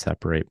 you can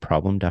separate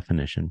problem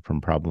definition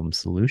from problem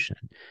solution.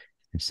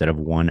 Instead of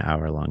 1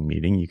 hour long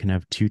meeting, you can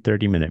have 2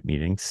 30-minute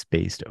meetings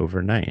spaced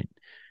overnight.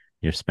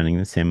 You're spending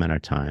the same amount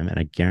of time, and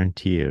I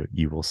guarantee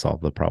you will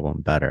solve the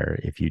problem better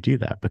if you do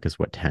that. Because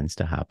what tends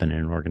to happen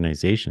in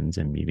organizations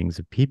and meetings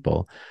of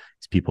people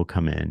is people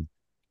come in,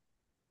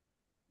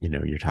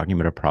 you're talking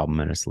about a problem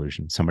and a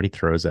solution. Somebody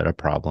throws out a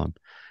problem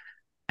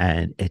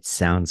and it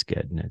sounds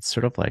good. And it's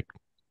sort of like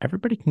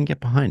everybody can get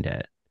behind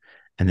it.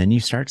 And then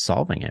you start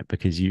solving it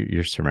because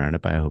you're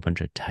surrounded by a whole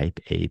bunch of type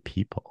A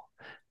people.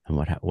 And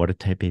what do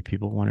type A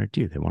people want to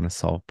do? They want to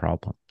solve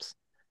problems.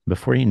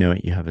 Before you know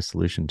it, you have a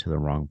solution to the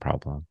wrong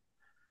problem.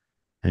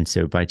 And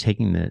so by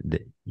taking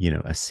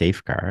a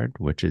safeguard,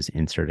 which is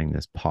inserting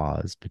this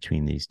pause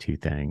between these two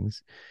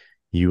things,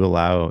 you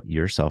allow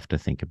yourself to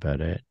think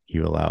about it.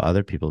 You allow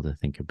other people to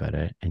think about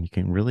it, and you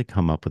can really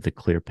come up with a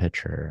clear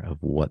picture of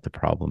what the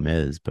problem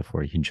is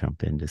before you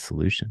jump into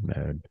solution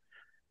mode.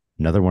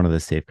 Another one of the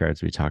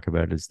safeguards we talk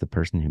about is the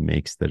person who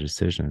makes the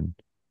decision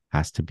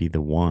has to be the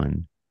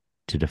one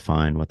to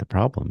define what the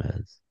problem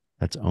is.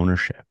 That's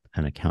ownership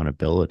and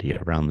accountability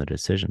around the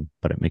decision,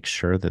 but it makes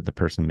sure that the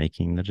person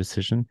making the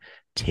decision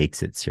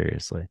takes it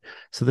seriously.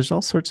 So there's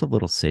all sorts of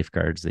little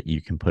safeguards that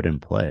you can put in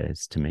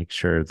place to make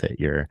sure that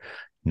you're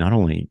not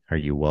only are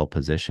you well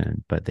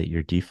positioned, but that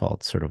your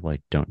default sort of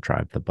like don't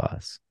drive the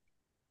bus.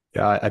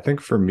 Yeah, I think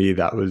for me,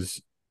 that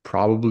was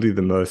probably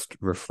the most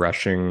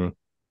refreshing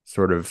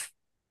sort of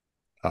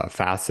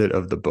facet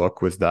of the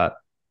book was that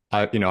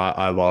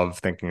I love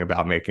thinking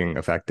about making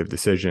effective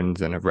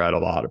decisions and have read a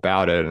lot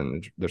about it.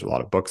 And there's a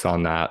lot of books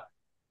on that,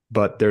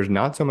 but there's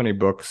not so many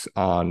books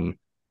on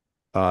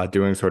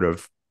doing sort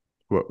of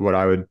what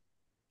I would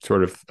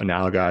sort of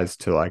analogize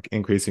to like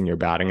increasing your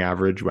batting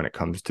average when it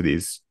comes to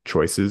these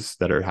choices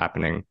that are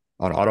happening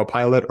on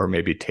autopilot, or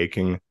maybe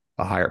taking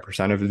a higher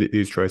percent of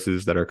these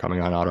choices that are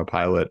coming on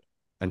autopilot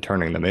and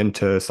turning them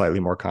into slightly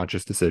more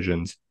conscious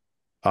decisions.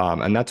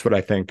 And that's what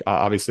I think.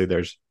 Obviously,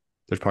 there's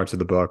parts of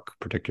the book,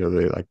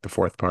 particularly like the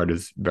fourth part,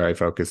 is very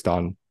focused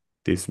on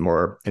these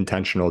more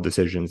intentional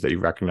decisions that you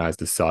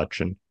recognized as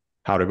such and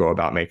how to go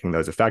about making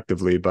those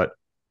effectively. But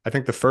I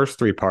think the first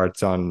three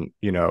parts on,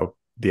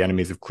 the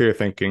enemies of clear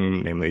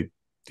thinking, namely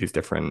these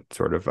different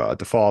sort of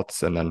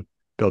defaults, and then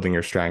building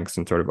your strengths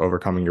and sort of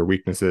overcoming your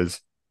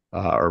weaknesses,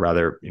 or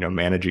rather,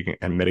 managing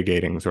and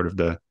mitigating sort of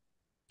the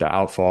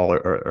outfall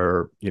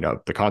or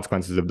the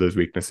consequences of those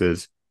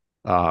weaknesses.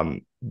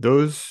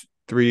 Those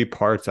three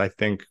parts, I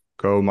think,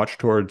 go much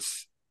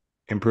towards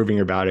improving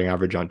your batting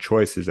average on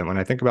choices. And when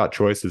I think about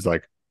choices,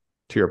 like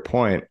to your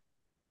point,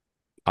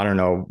 I don't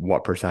know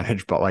what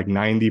percentage, but like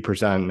 90%,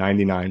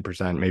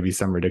 99%, maybe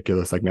some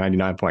ridiculous, like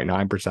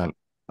 99.9%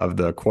 of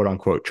the quote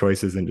unquote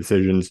choices and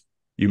decisions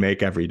you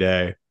make every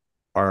day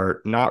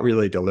are not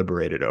really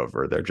deliberated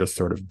over. They're just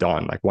sort of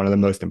done. Like one of the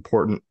most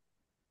important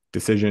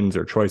decisions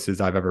or choices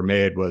I've ever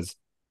made was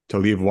to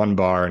leave one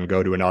bar and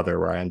go to another,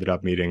 where I ended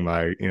up meeting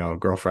my,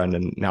 girlfriend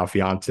and now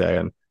fiance.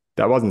 And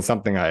that wasn't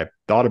something I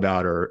thought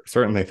about or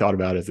certainly thought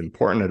about as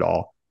important at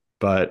all,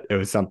 but it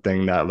was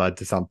something that led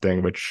to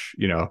something which,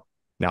 now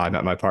I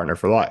met my partner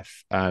for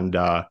life. And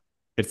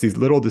it's these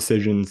little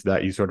decisions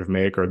that you sort of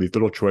make, or these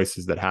little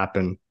choices that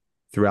happen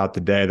throughout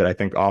the day, that I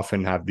think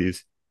often have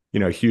these,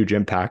 huge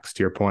impacts.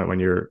 To your point, when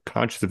you're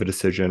conscious of a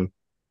decision,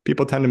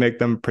 people tend to make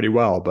them pretty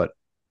well, but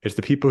it's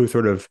the people who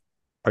sort of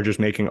are just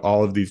making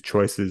all of these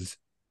choices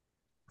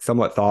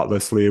somewhat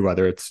thoughtlessly,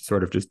 whether it's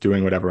sort of just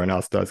doing what everyone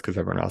else does because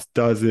everyone else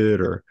does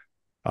it, or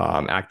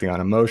acting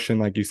on emotion,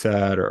 like you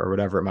said, or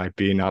whatever it might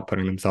be, not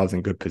putting themselves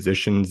in good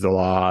positions a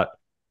lot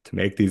to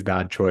make these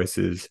bad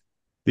choices.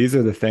 These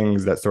are the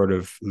things that sort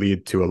of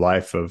lead to a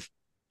life of,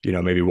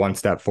 maybe one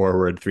step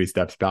forward, three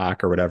steps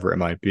back, or whatever it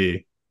might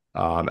be.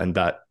 And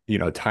that,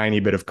 tiny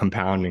bit of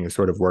compounding is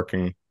sort of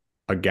working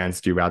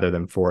against you rather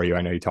than for you.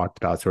 I know you talked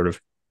about sort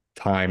of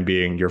time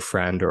being your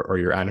friend or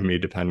your enemy,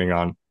 depending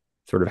on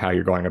sort of how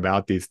you're going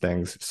about these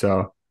things.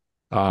 So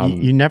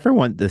You never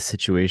want the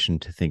situation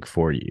to think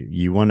for you.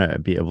 You want to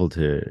be able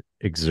to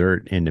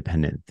exert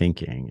independent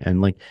thinking.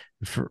 And like,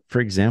 for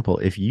example,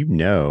 if you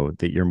know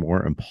that you're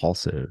more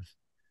impulsive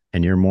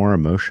and you're more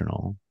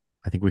emotional,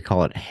 I think we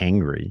call it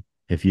hangry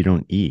if you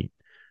don't eat.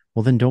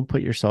 Well, then don't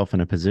put yourself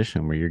in a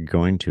position where you're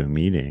going to a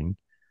meeting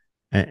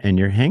and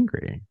you're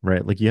hangry,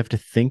 right? Like you have to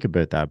think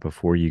about that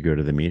before you go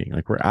to the meeting.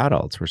 Like we're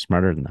adults, we're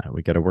smarter than that.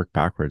 We got to work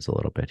backwards a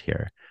little bit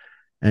here.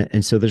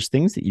 And so there's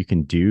things that you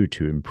can do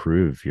to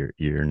improve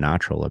your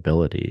natural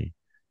ability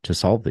to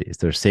solve these.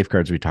 There's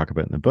safeguards we talk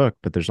about in the book,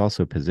 but there's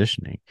also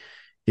positioning.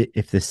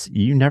 If this,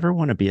 you never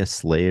want to be a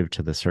slave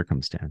to the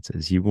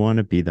circumstances. You want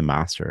to be the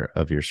master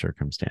of your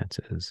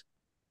circumstances.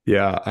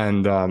 Yeah,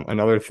 and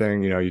another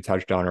thing, you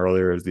touched on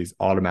earlier is these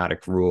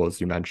automatic rules.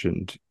 You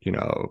mentioned,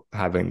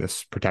 having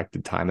this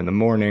protected time in the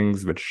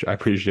mornings, which I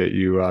appreciate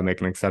you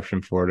making an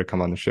exception for to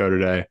come on the show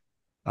today.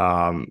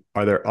 Are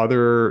there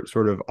other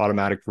sort of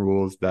automatic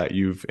rules that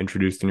you've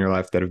introduced in your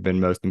life that have been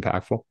most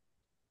impactful?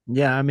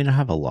 Yeah, I mean, I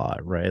have a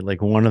lot, right?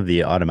 Like one of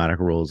the automatic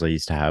rules I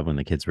used to have when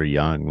the kids were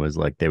young was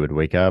like they would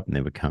wake up and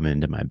they would come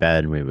into my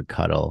bed and we would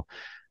cuddle.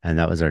 And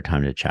that was our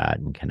time to chat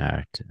and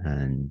connect.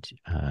 And,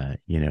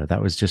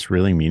 that was just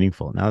really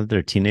meaningful. Now that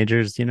they're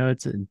teenagers,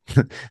 it's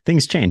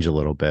things change a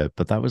little bit,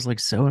 but that was like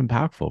so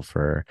impactful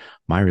for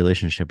my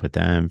relationship with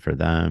them, for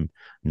them.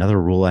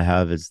 Another rule I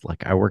have is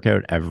like I work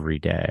out every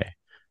day.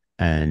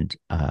 And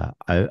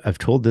I've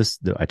told this,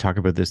 I talk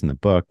about this in the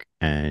book,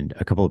 and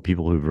a couple of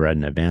people who've read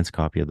an advanced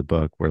copy of the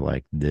book were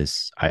like,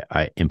 this,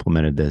 I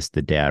implemented this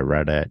the day I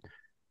read it.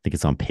 I think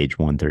it's on page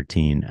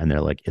 113. And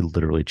they're like, it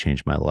literally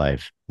changed my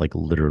life, like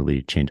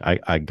literally changed.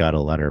 I got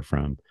a letter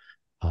from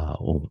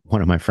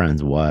one of my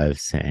friend's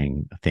wives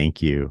saying,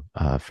 thank you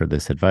for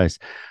this advice.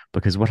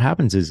 Because what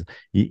happens is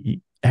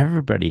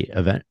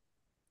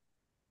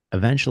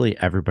eventually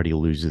everybody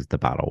loses the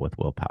battle with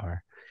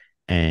willpower.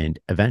 And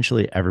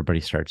eventually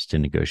everybody starts to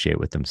negotiate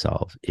with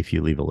themselves if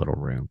you leave a little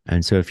room.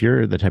 And so if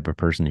you're the type of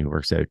person who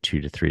works out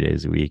 2 to 3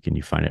 days a week and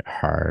you find it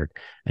hard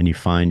and you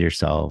find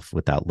yourself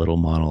with that little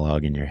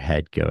monologue in your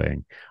head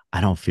going,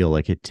 I don't feel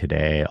like it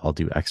today, I'll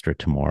do extra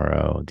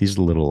tomorrow. These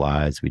are little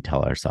lies we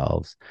tell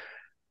ourselves.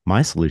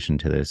 My solution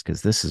to this,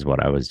 because this is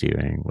what I was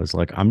doing, was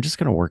like, I'm just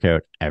going to work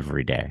out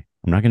every day.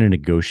 I'm not going to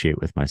negotiate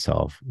with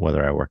myself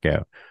whether I work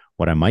out.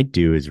 What I might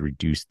do is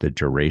reduce the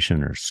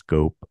duration or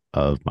scope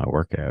of my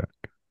workout,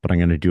 but I'm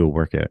going to do a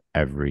workout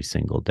every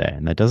single day.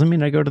 And that doesn't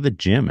mean I go to the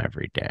gym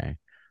every day,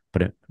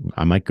 but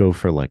I might go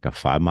for like a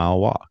 5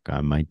 mile walk.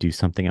 I might do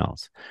something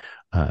else.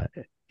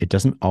 It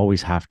doesn't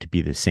always have to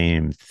be the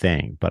same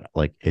thing, but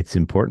like it's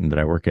important that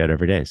I work out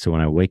every day. So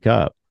when I wake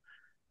up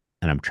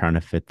and I'm trying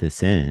to fit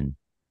this in,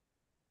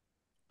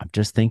 I'm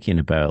just thinking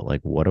about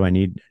like, what do I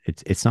need?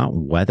 It's not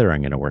whether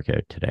I'm going to work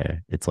out today.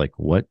 It's like,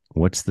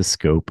 what's the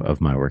scope of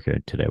my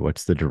workout today?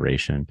 What's the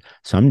duration?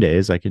 Some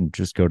days I can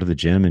just go to the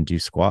gym and do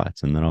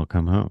squats and then I'll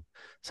come home.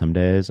 Some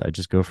days I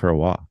just go for a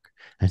walk,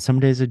 and some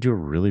days I do a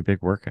really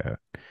big workout.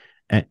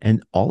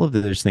 And all of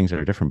those things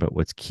are different. But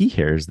what's key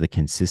here is the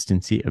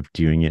consistency of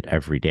doing it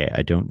every day.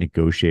 I don't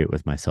negotiate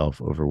with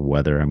myself over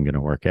whether I'm going to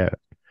work out.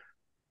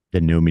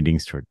 The no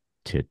meetings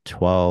to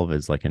 12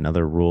 is like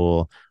another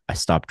rule. I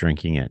stop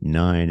drinking at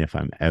 9 if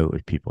I'm out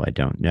with people I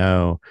don't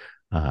know.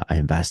 I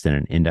invest in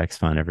an index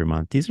fund every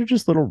month. These are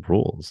just little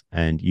rules.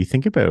 And you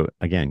think about,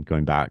 again,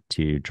 going back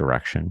to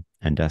direction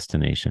and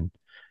destination.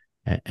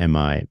 Am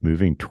I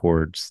moving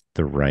towards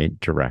the right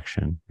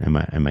direction?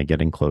 Am I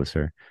getting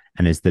closer?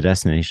 And is the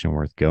destination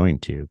worth going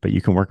to? But you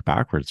can work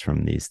backwards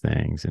from these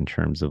things in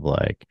terms of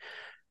like,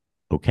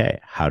 okay,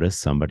 how does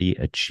somebody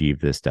achieve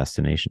this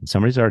destination?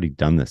 Somebody's already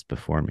done this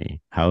before me.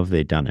 How have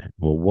they done it?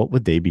 Well, what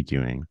would they be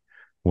doing?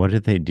 What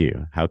did they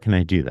do? How can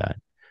I do that?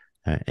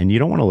 And you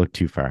don't want to look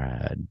too far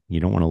ahead. You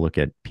don't want to look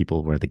at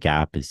people where the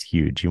gap is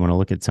huge. You want to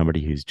look at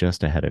somebody who's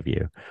just ahead of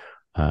you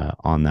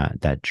on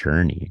that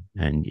journey.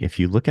 And if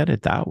you look at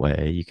it that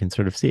way, you can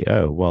sort of see,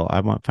 oh, well, I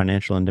want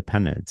financial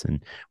independence.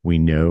 And we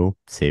know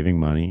saving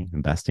money,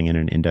 investing in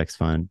an index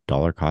fund,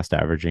 dollar cost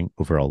averaging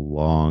over a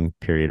long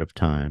period of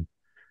time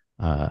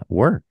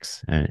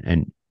works.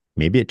 And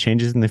maybe it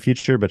changes in the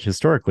future, but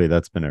historically,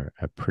 that's been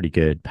a pretty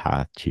good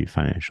path to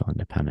financial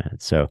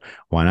independence. So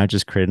why not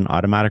just create an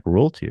automatic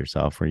rule to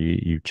yourself where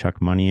you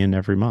chuck money in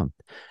every month,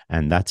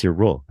 and that's your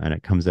rule, and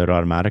it comes out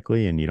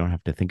automatically, and you don't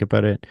have to think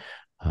about it.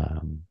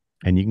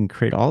 And you can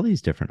create all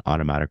these different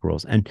automatic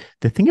rules. And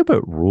the thing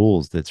about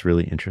rules that's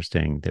really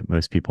interesting that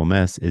most people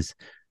miss is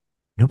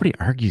nobody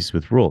argues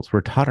with rules.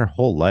 We're taught our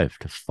whole life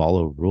to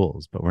follow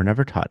rules, but we're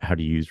never taught how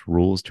to use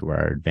rules to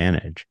our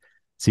advantage.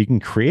 So you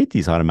can create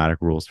these automatic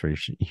rules for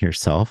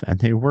yourself, and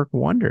they work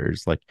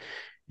wonders. Like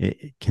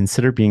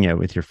consider being out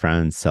with your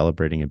friends,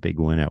 celebrating a big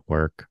win at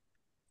work,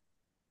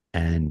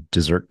 and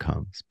dessert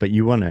comes, but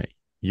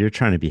you're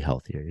trying to be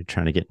healthier. You're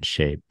trying to get in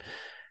shape.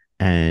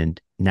 And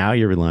now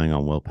you're relying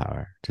on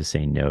willpower to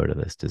say no to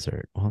this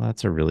dessert. Well,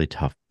 that's a really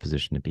tough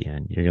position to be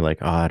in. You're like,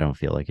 oh, I don't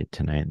feel like it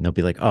tonight. And they'll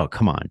be like, oh,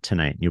 come on,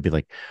 tonight. And you'll be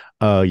like,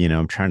 oh,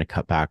 I'm trying to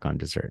cut back on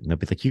dessert. And they'll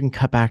be like, you can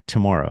cut back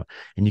tomorrow.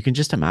 And you can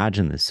just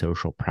imagine the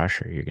social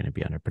pressure you're going to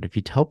be under. But if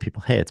you tell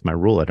people, hey, it's my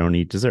rule, I don't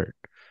eat dessert.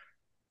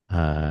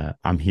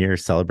 I'm here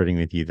celebrating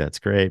with you. That's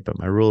great. But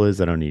my rule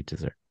is I don't eat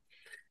dessert.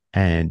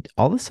 And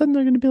all of a sudden,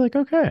 they're going to be like,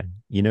 okay,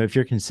 if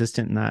you're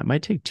consistent in that, it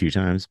might take 2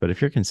 times, but if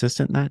you're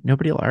consistent in that,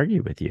 nobody will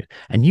argue with you.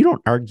 And you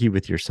don't argue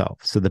with yourself.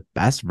 So the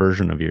best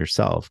version of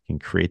yourself can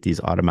create these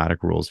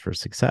automatic rules for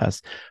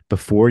success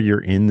before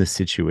you're in the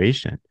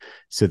situation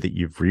so that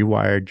you've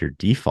rewired your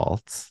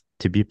defaults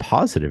to be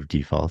positive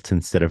defaults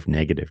instead of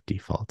negative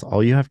defaults.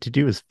 All you have to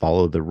do is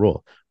follow the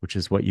rule, which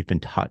is what you've been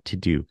taught to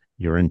do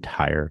your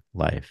entire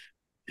life.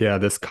 Yeah,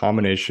 this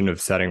combination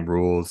of setting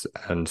rules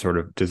and sort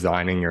of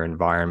designing your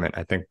environment,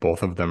 I think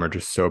both of them are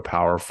just so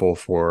powerful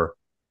for,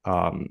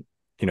 um,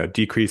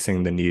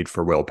 decreasing the need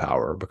for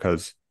willpower.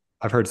 Because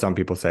I've heard some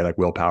people say like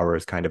willpower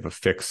is kind of a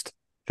fixed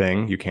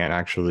thing. You can't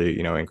actually,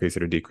 increase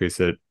it or decrease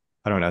it.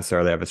 I don't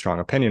necessarily have a strong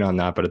opinion on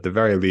that, but at the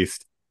very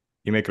least,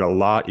 you make it a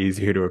lot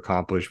easier to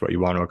accomplish what you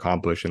want to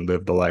accomplish and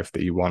live the life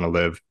that you want to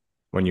live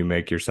when you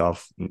make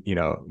yourself,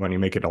 when you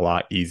make it a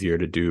lot easier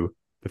to do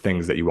the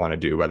things that you want to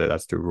do, whether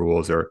that's through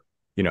rules or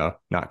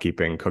not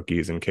keeping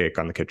cookies and cake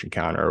on the kitchen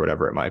counter or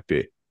whatever it might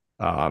be.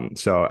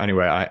 So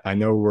anyway, I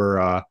know we're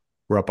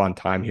up on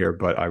time here,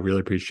 but I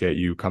really appreciate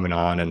you coming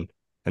on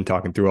and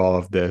talking through all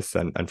of this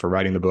and for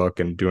writing the book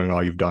and doing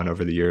all you've done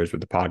over the years with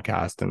the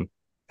podcast and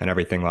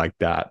everything like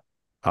that.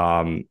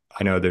 I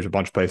know there's a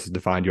bunch of places to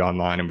find you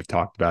online and we've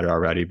talked about it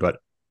already, but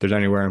if there's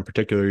anywhere in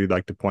particular you'd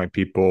like to point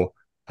people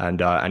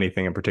and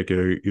anything in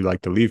particular you'd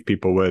like to leave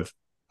people with,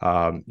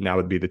 now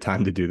would be the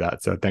time to do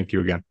that. So thank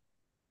you again.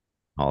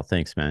 Oh,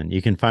 thanks, man.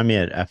 You can find me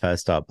at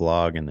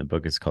fs.blog, and the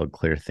book is called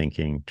Clear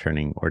Thinking,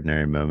 Turning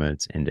Ordinary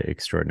Moments into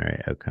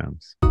Extraordinary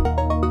Outcomes.